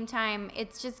at the same time,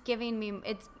 it's just giving me,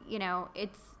 it's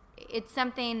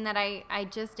something that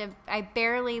I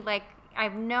barely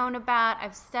I've known about,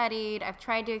 I've studied, I've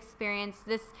tried to experience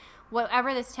this,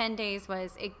 whatever this 10 days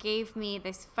was, it gave me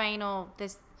this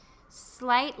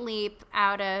slight leap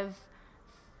out of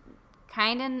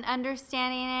kind of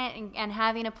understanding it and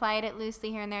having applied it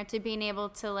loosely here and there to being able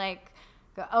to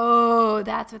go, oh,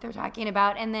 that's what they're talking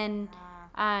about. And then,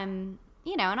 and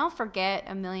I'll forget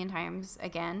a million times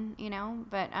again,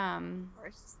 but of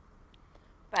course.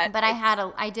 But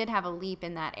I did have a leap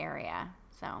in that area,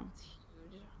 so it's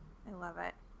huge. I love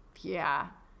it. Yeah,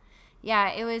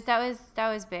 that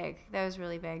was big. That was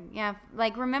really big. Yeah,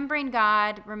 like remembering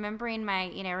God, remembering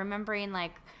remembering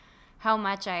how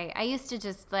much I used to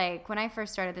just when I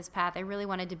first started this path, I really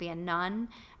wanted to be a nun.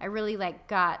 I really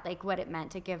got what it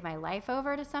meant to give my life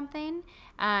over to something.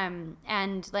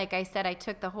 And like I said, I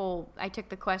took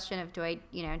the question of do I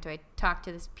talk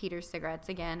to this Peter Cigarettes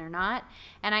again or not?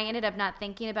 And I ended up not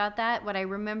thinking about that. What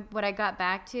I got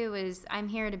back to is I'm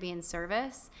here to be in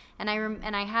service. And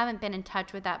I haven't been in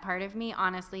touch with that part of me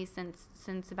honestly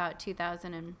since about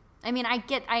 2000. And I mean,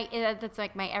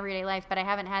 that's my everyday life, but I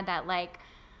haven't had that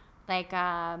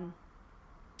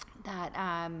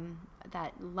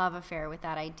that love affair with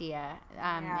that idea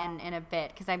in a bit,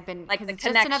 because I've been it's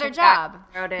just another job.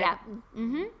 Yeah.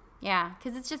 Mm-hmm. Yeah,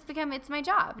 because it's my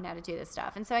job now to do this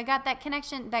stuff. And so I got that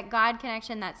connection, that God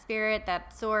connection, that spirit,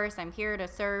 that source, I'm here to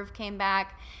serve, came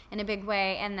back in a big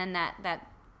way. And then that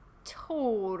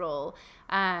total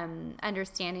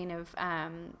understanding of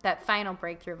that final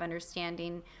breakthrough of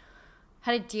understanding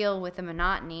how to deal with the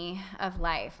monotony of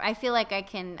life. I feel like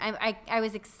I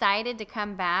was excited to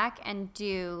come back and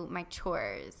do my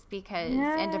chores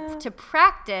and to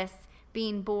practice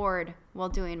being bored while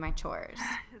doing my chores.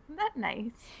 Isn't that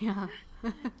nice? Yeah.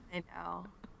 I know.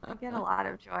 I get a lot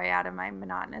of joy out of my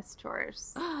monotonous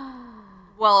chores.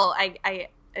 Well, I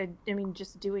mean,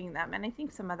 just doing them. And I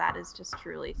think some of that is just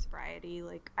truly sobriety.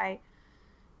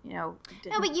 No,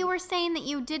 but you were saying that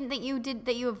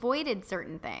you avoided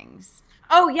certain things.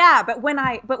 Oh yeah, but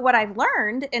what I've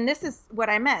learned, and this is what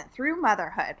I meant through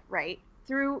motherhood, right?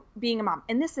 Through being a mom.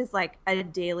 And this is a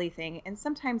daily thing, and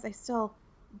sometimes I still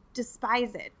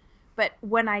despise it. But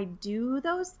when I do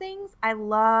those things, I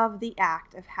love the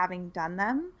act of having done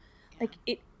them.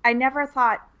 I never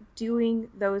thought doing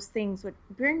those things would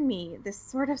bring me this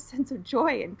sort of sense of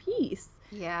joy and peace.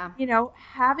 Yeah.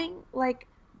 Having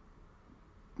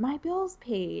my bills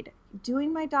paid,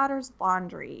 doing my daughter's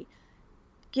laundry,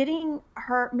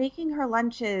 making her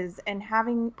lunches, and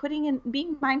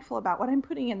being mindful about what I'm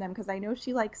putting in them, because I know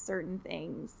she likes certain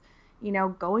things,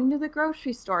 going to the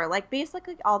grocery store,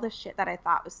 basically all the shit that I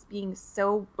thought was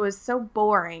so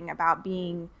boring about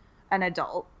being an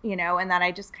adult, and that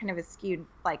I just kind of eschewed,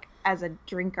 as a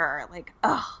drinker,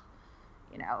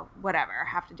 whatever,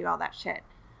 have to do all that shit.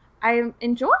 I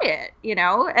enjoy it,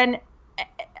 and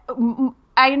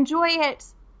I enjoy it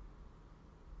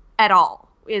at all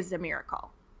is a miracle.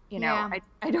 Yeah.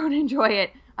 I don't enjoy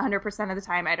it 100% of the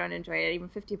time. I don't enjoy it even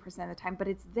 50% of the time, but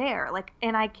it's there.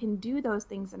 And I can do those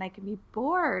things, and I can be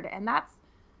bored. And that's,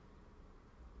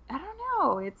 I don't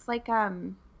know. It's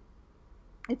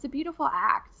it's a beautiful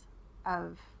act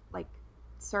of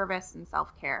service and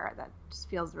self-care that just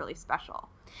feels really special.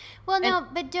 Well, no,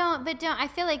 but don't. I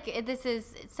feel like this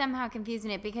is somehow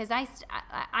confusing it because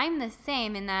I'm the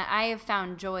same in that I have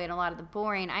found joy in a lot of the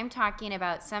boring. I'm talking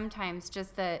about sometimes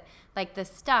just the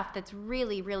stuff that's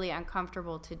really, really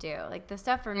uncomfortable to do. Like the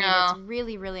stuff for me that's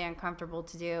really, really uncomfortable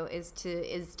to do is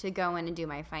to go in and do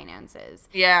my finances.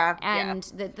 Yeah. And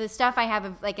the stuff I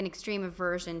have like an extreme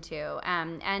aversion to.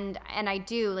 And I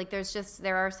do like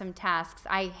there are some tasks.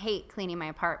 I hate cleaning my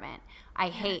apartment. I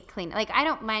hate cleaning. Like, I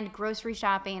don't mind grocery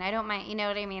shopping. I don't mind, you know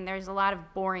what I mean? There's a lot of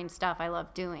boring stuff I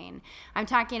love doing. I'm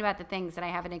talking about the things that I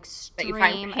have an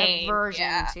extreme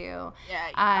aversion to.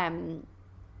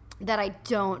 That I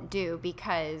don't do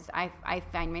because I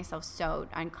find myself so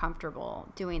uncomfortable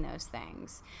doing those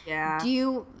things. Yeah.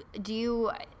 Do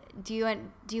you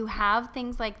have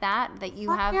things like that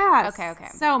you have? Yes. Okay.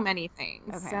 So many things.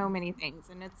 Okay. So many things.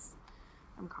 And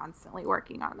I'm constantly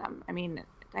working on them. I mean,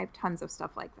 I have tons of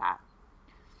stuff like that.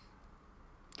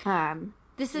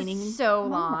 This is so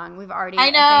long. We've already.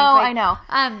 I know.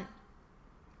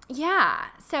 Yeah.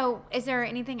 So, is there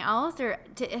anything else, or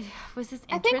was this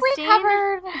interesting? I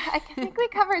think we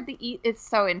covered the eat. It's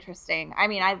so interesting. I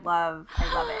mean, I love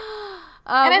it, and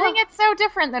I think it's so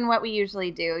different than what we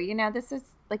usually do. You know, this is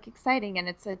like exciting, and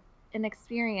it's an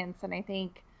experience. And I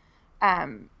think,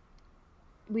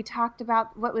 we talked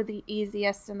about what was the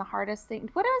easiest and the hardest thing.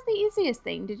 What was the easiest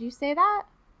thing? Did you say that?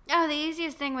 Oh, the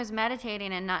easiest thing was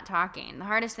meditating and not talking. The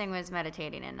hardest thing was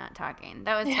meditating and not talking.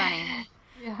 That was funny.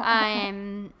 Yeah.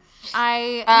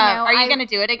 Are you going to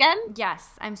do it again?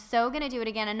 Yes, I'm so going to do it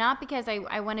again, and not because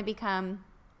I want to become,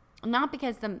 not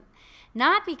because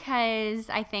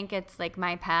I think it's like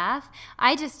my path.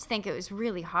 I just think it was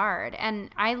really hard, and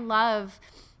I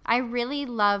really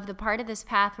love the part of this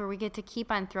path where we get to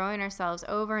keep on throwing ourselves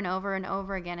over and over and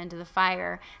over again into the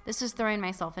fire. This is throwing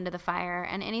myself into the fire,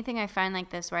 and anything I find like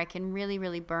this where I can really,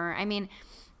 really burn. I mean,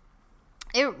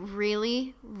 it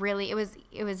really, really, it was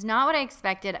not what I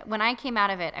expected. When I came out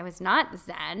of it, I was not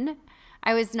Zen.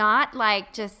 I was not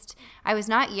I was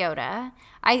not Yoda.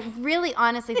 I really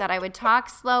honestly thought I would talk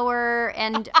slower,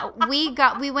 and we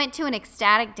went to an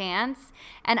ecstatic dance,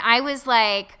 and I was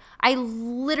like, I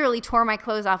literally tore my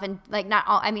clothes off, and like not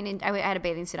all, I mean, I had a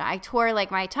bathing suit on. I tore like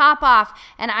my top off,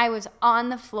 and I was on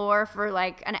the floor for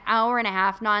like an hour and a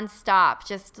half nonstop,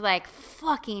 just like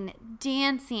fucking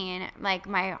dancing like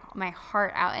my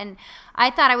heart out. And I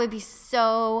thought I would be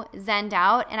so zenned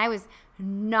out, and I was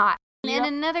not. And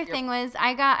another thing was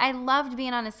I loved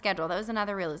being on a schedule. That was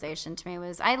another realization to me,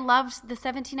 was I loved the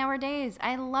 17-hour days.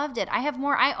 I loved it. I have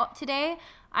more. I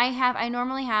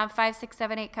normally have 5, 6,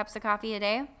 7, 8 cups of coffee a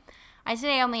day.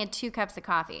 Today only had 2 cups of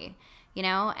coffee, you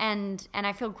know, and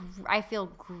I feel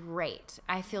great.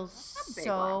 I feel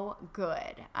so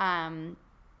good.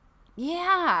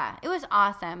 Yeah, it was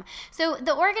awesome. So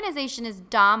the organization is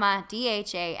DHAMMA,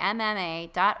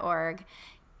 DHAMMA.org.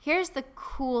 Here's the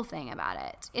cool thing about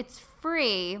it. It's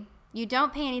free. You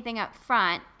don't pay anything up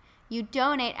front. You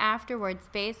donate afterwards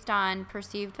based on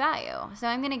perceived value. So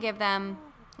I'm going to give them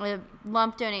a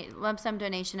lump sum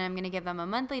donation. I'm going to give them a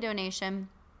monthly donation,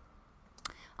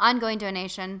 ongoing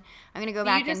donation. I'm going to go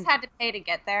back. You just had to pay to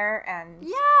get there, and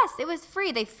yes, it was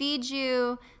free. They feed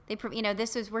you.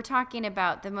 We're talking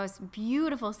about the most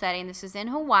beautiful setting. This is in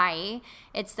Hawaii.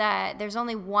 There's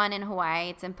only one in Hawaii.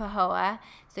 It's in Pahoa.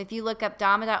 So if you look up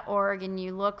dhamma.org and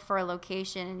you look for a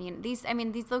location, and these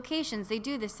locations, they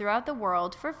do this throughout the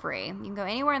world for free. You can go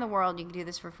anywhere in the world. You can do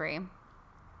this for free.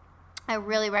 I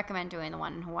really recommend doing the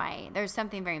one in Hawaii. There's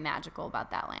something very magical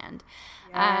about that land.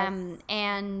 Yes.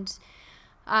 And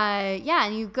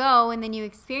you go and then you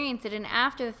experience it, and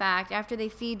after the fact, after they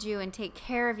feed you and take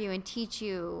care of you and teach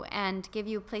you and give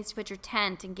you a place to put your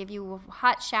tent and give you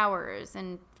hot showers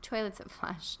and toilets that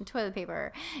flush and toilet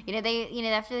paper,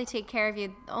 after they take care of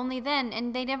you, only then,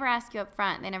 and they never ask you up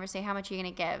front. They never say how much you're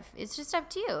going to give. It's just up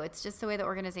to you. It's just the way the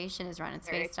organization is run. It's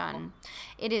based on.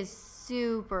 It is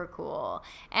super cool,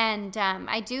 and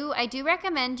I do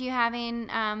recommend you having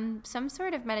some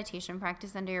sort of meditation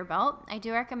practice under your belt. I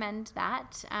do recommend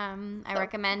that. I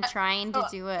recommend trying to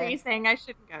do it. Are you saying I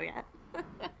shouldn't go yet?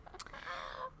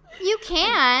 You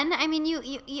can. I mean,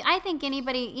 you I think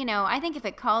anybody, I think if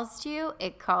it calls to you,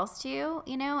 it calls to you,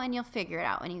 and you'll figure it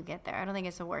out when you get there. I don't think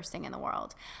it's the worst thing in the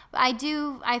world. But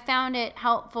I found it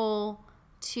helpful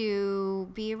to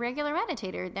be a regular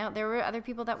meditator. Now, there were other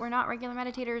people that were not regular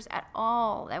meditators at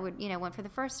all that would, went for the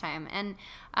first time. And,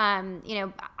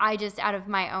 I just, out of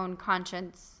my own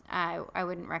conscience, I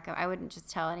wouldn't just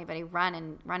tell anybody run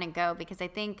and go, because I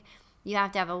think you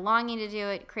have to have a longing to do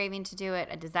it, craving to do it,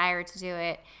 a desire to do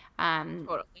it.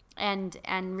 Totally.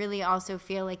 And really also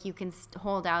feel like you can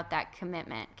hold out that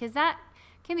commitment, because that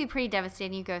can be pretty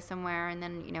devastating. You go somewhere and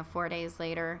then 4 days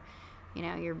later,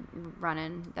 you're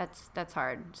running. That's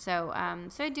hard. So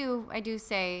I do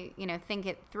say, think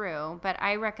it through. But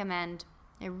I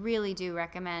really do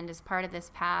recommend, as part of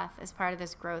this path, as part of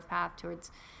this growth path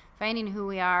towards finding who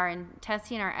we are and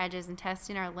testing our edges and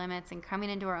testing our limits and coming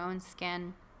into our own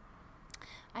skin,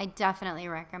 I definitely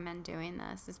recommend doing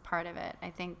this as part of it. I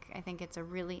think it's a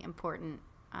really important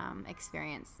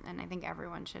experience, and I think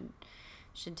everyone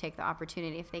should take the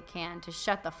opportunity, if they can, to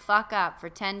shut the fuck up for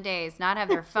 10 days, not have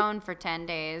their phone for 10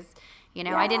 days.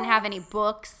 Yes. I didn't have any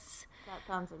books. That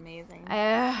sounds amazing.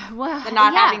 Well, the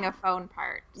not having a phone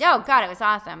part. Oh, God, it was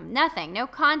awesome. Nothing. No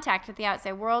contact with the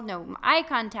outside world. No eye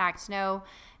contact. No,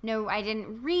 I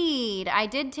didn't read.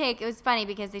 It was funny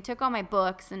because they took all my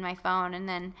books and my phone, and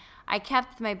then I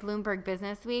kept my Bloomberg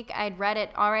Business Week. I'd read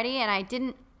it already, and I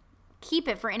didn't keep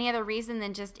it for any other reason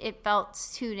than just it felt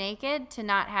too naked to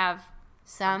not have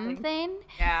something.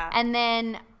 Yeah. And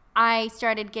then I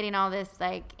started getting all this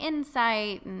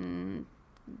insight, and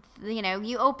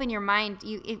you open your mind.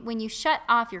 When you shut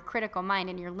off your critical mind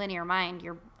and your linear mind,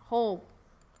 your whole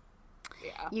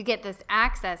you get this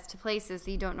access to places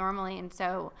you don't normally. And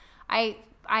so I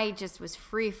just was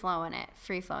free flowing it.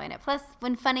 Plus,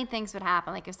 when funny things would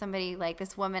happen, like if somebody, like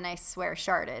this woman, I swear,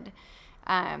 sharted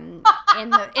in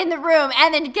the room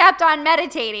and then kept on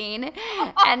meditating, and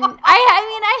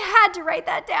I had to write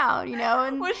that down,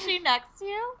 And was she next to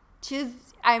you?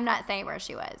 I'm not saying where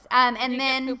she was. And Did you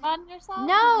then get poop on yourself?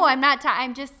 No, I'm not.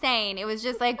 I'm just saying it was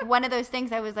just like one of those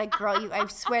things. I was like, girl, I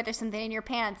swear there's something in your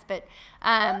pants. But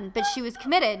she was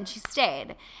committed and she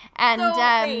stayed. And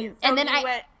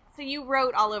So you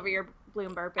wrote all over your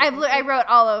Bloomberg. I wrote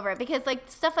all over it because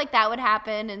stuff like that would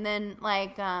happen, and then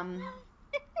and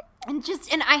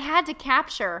I had to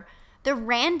capture the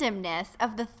randomness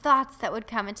of the thoughts that would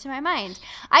come into my mind.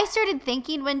 I started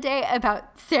thinking one day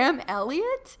about Sam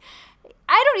Elliott.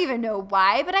 I don't even know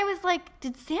why, but I was like,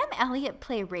 did Sam Elliott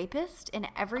play rapist in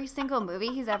every single movie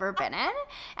he's ever been in?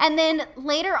 And then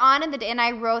later on in the day, and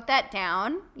I wrote that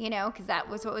down, because that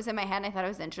was what was in my head, and I thought it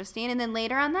was interesting. And then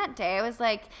later on that day, I was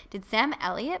like, did Sam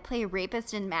Elliott play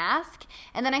rapist in Mask?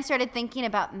 And then I started thinking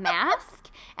about Mask,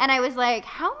 and I was like,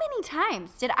 how many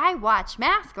times did I watch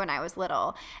Mask when I was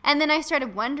little? And then I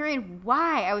started wondering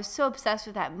why I was so obsessed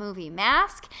with that movie,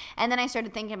 Mask. And then I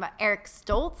started thinking about Eric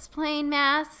Stoltz playing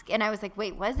Mask, and I was like,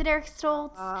 wait, was it Eric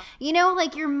Stoltz?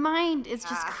 Your mind is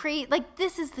just crazy.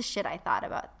 This is the shit I thought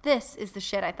about. This is the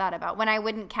shit I thought about when I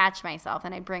wouldn't catch myself,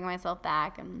 and I'd bring myself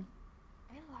back. And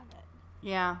I love it.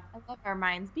 Yeah. I love our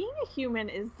minds. Being a human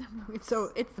is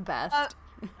it's the best.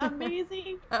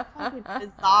 Amazing, fucking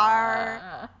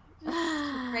bizarre,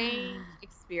 just strange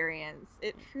experience.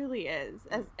 It truly is.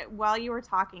 While you were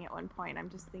talking at one point, I'm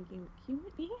just thinking, being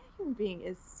a human being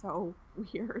is so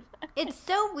weird. It's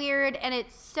so weird, and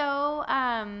it's so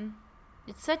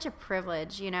it's such a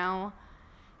privilege, It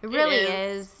really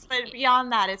is. But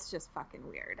beyond that, it's just fucking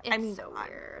weird. It's so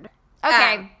weird.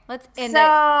 Okay, let's end it.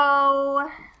 So,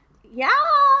 yeah.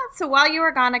 So while you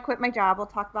were gone, I quit my job. We'll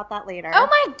talk about that later. Oh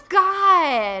my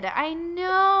God, I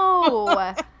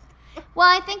know. Well,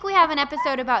 I think we have an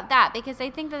episode about that because I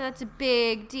think that that's a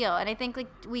big deal. And I think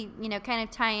we, kind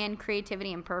of tie in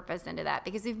creativity and purpose into that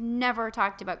because we've never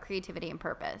talked about creativity and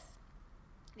purpose.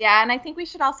 Yeah, and I think we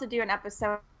should also do an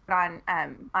episode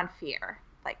on fear,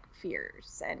 like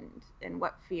fears and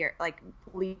what fear, like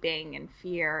leaping and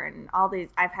fear and all these.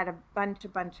 I've had a bunch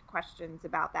of questions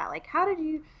about that. Like, how did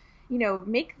you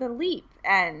make the leap,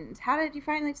 and how did you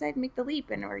finally decide to make the leap,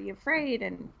 and were you afraid?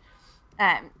 And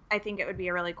I think it would be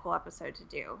a really cool episode to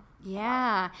do.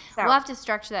 Yeah. So. We'll have to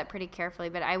structure that pretty carefully,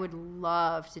 but I would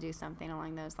love to do something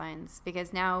along those lines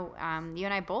because now you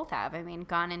and I both have,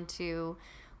 gone into,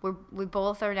 we've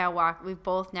both now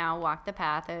walked the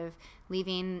path of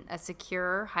leaving a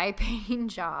secure, high-paying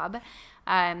job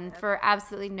for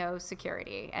absolutely no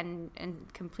security and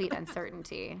complete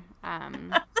uncertainty.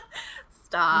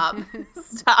 Stop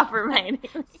reminding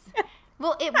me.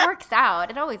 Well, it works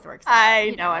out. It always works out. I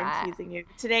know I'm teasing you.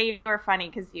 Today you were funny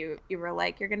because you were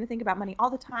like, you're going to think about money all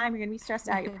the time. You're going to be stressed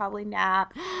out. You'll probably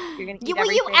nap. You're going to eat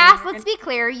everything. You asked, let's be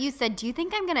clear. You said, do you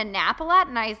think I'm going to nap a lot?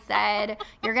 And I said,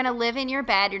 you're going to live in your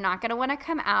bed. You're not going to want to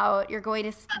come out. You're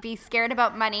going to be scared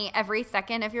about money every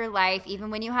second of your life,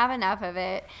 even when you have enough of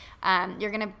it.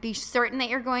 You're going to be certain that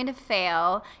you're going to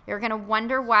fail. You're going to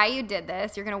wonder why you did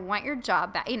this. You're going to want your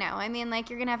job back. You're going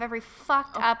to have every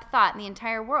fucked up thought in the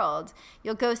entire world.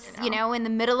 You'll go, in the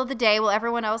middle of the day while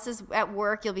everyone else is at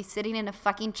work, you'll be sitting in a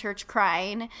fucking church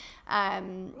crying,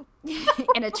 in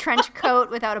a trench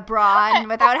coat without a bra and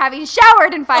without having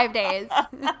showered in 5 days.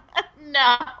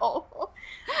 No.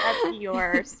 That's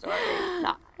your story.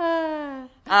 No.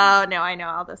 Oh, no, I know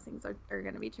all those things are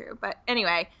going to be true. But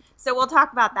anyway, so we'll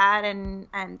talk about that. And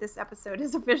this episode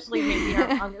is officially maybe our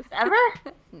longest ever.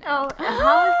 No. So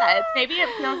how is that? Maybe it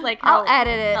feels like I'll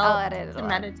edit it. To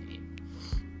meditate.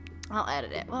 I'll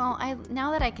edit it. Well,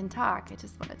 now that I can talk, I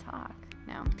just want to talk.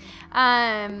 No.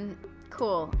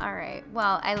 Cool. All right.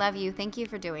 Well, I love you. Thank you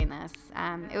for doing this.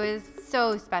 It was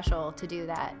so special to do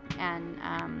that. And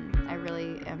I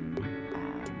really am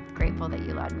grateful that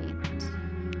you allowed me to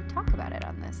talk about it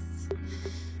on this.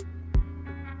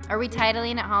 Are we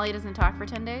titling it Holly Doesn't Talk for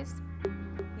 10 days?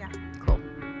 Yeah. Cool.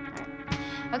 All right.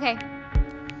 Okay.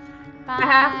 Bye. I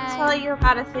have to tell you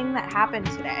about a thing that happened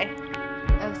today.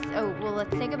 Well,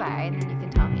 let's say goodbye, and then you can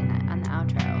tell me on the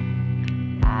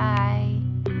outro. Bye.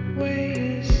 I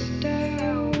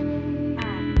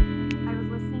was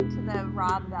listening to the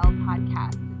Rob Bell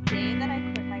podcast the day that I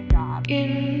quit my job.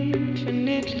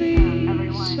 Infinitely everyone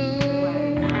was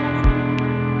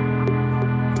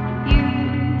you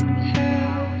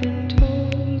have been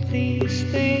told these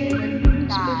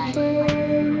things before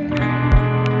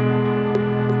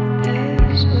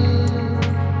as well.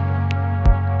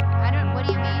 What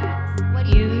do you mean? What do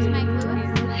you use Mike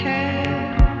Lewis?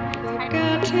 Have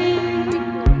forgotten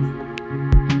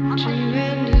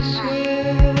tremendous well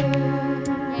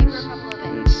Yeah, for a couple of it.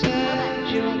 inside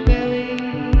your belly.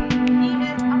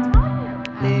 I'm telling you.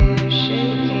 Their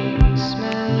shaking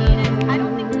smell, I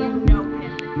don't think you know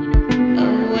him, but he knows.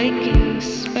 a waking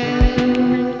spell.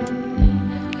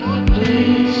 A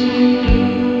place you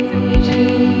do.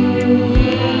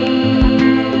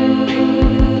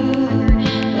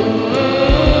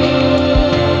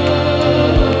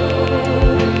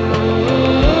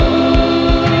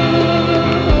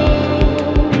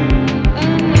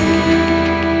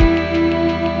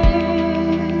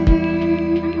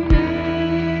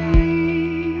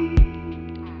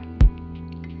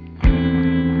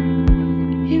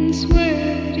 In sweat.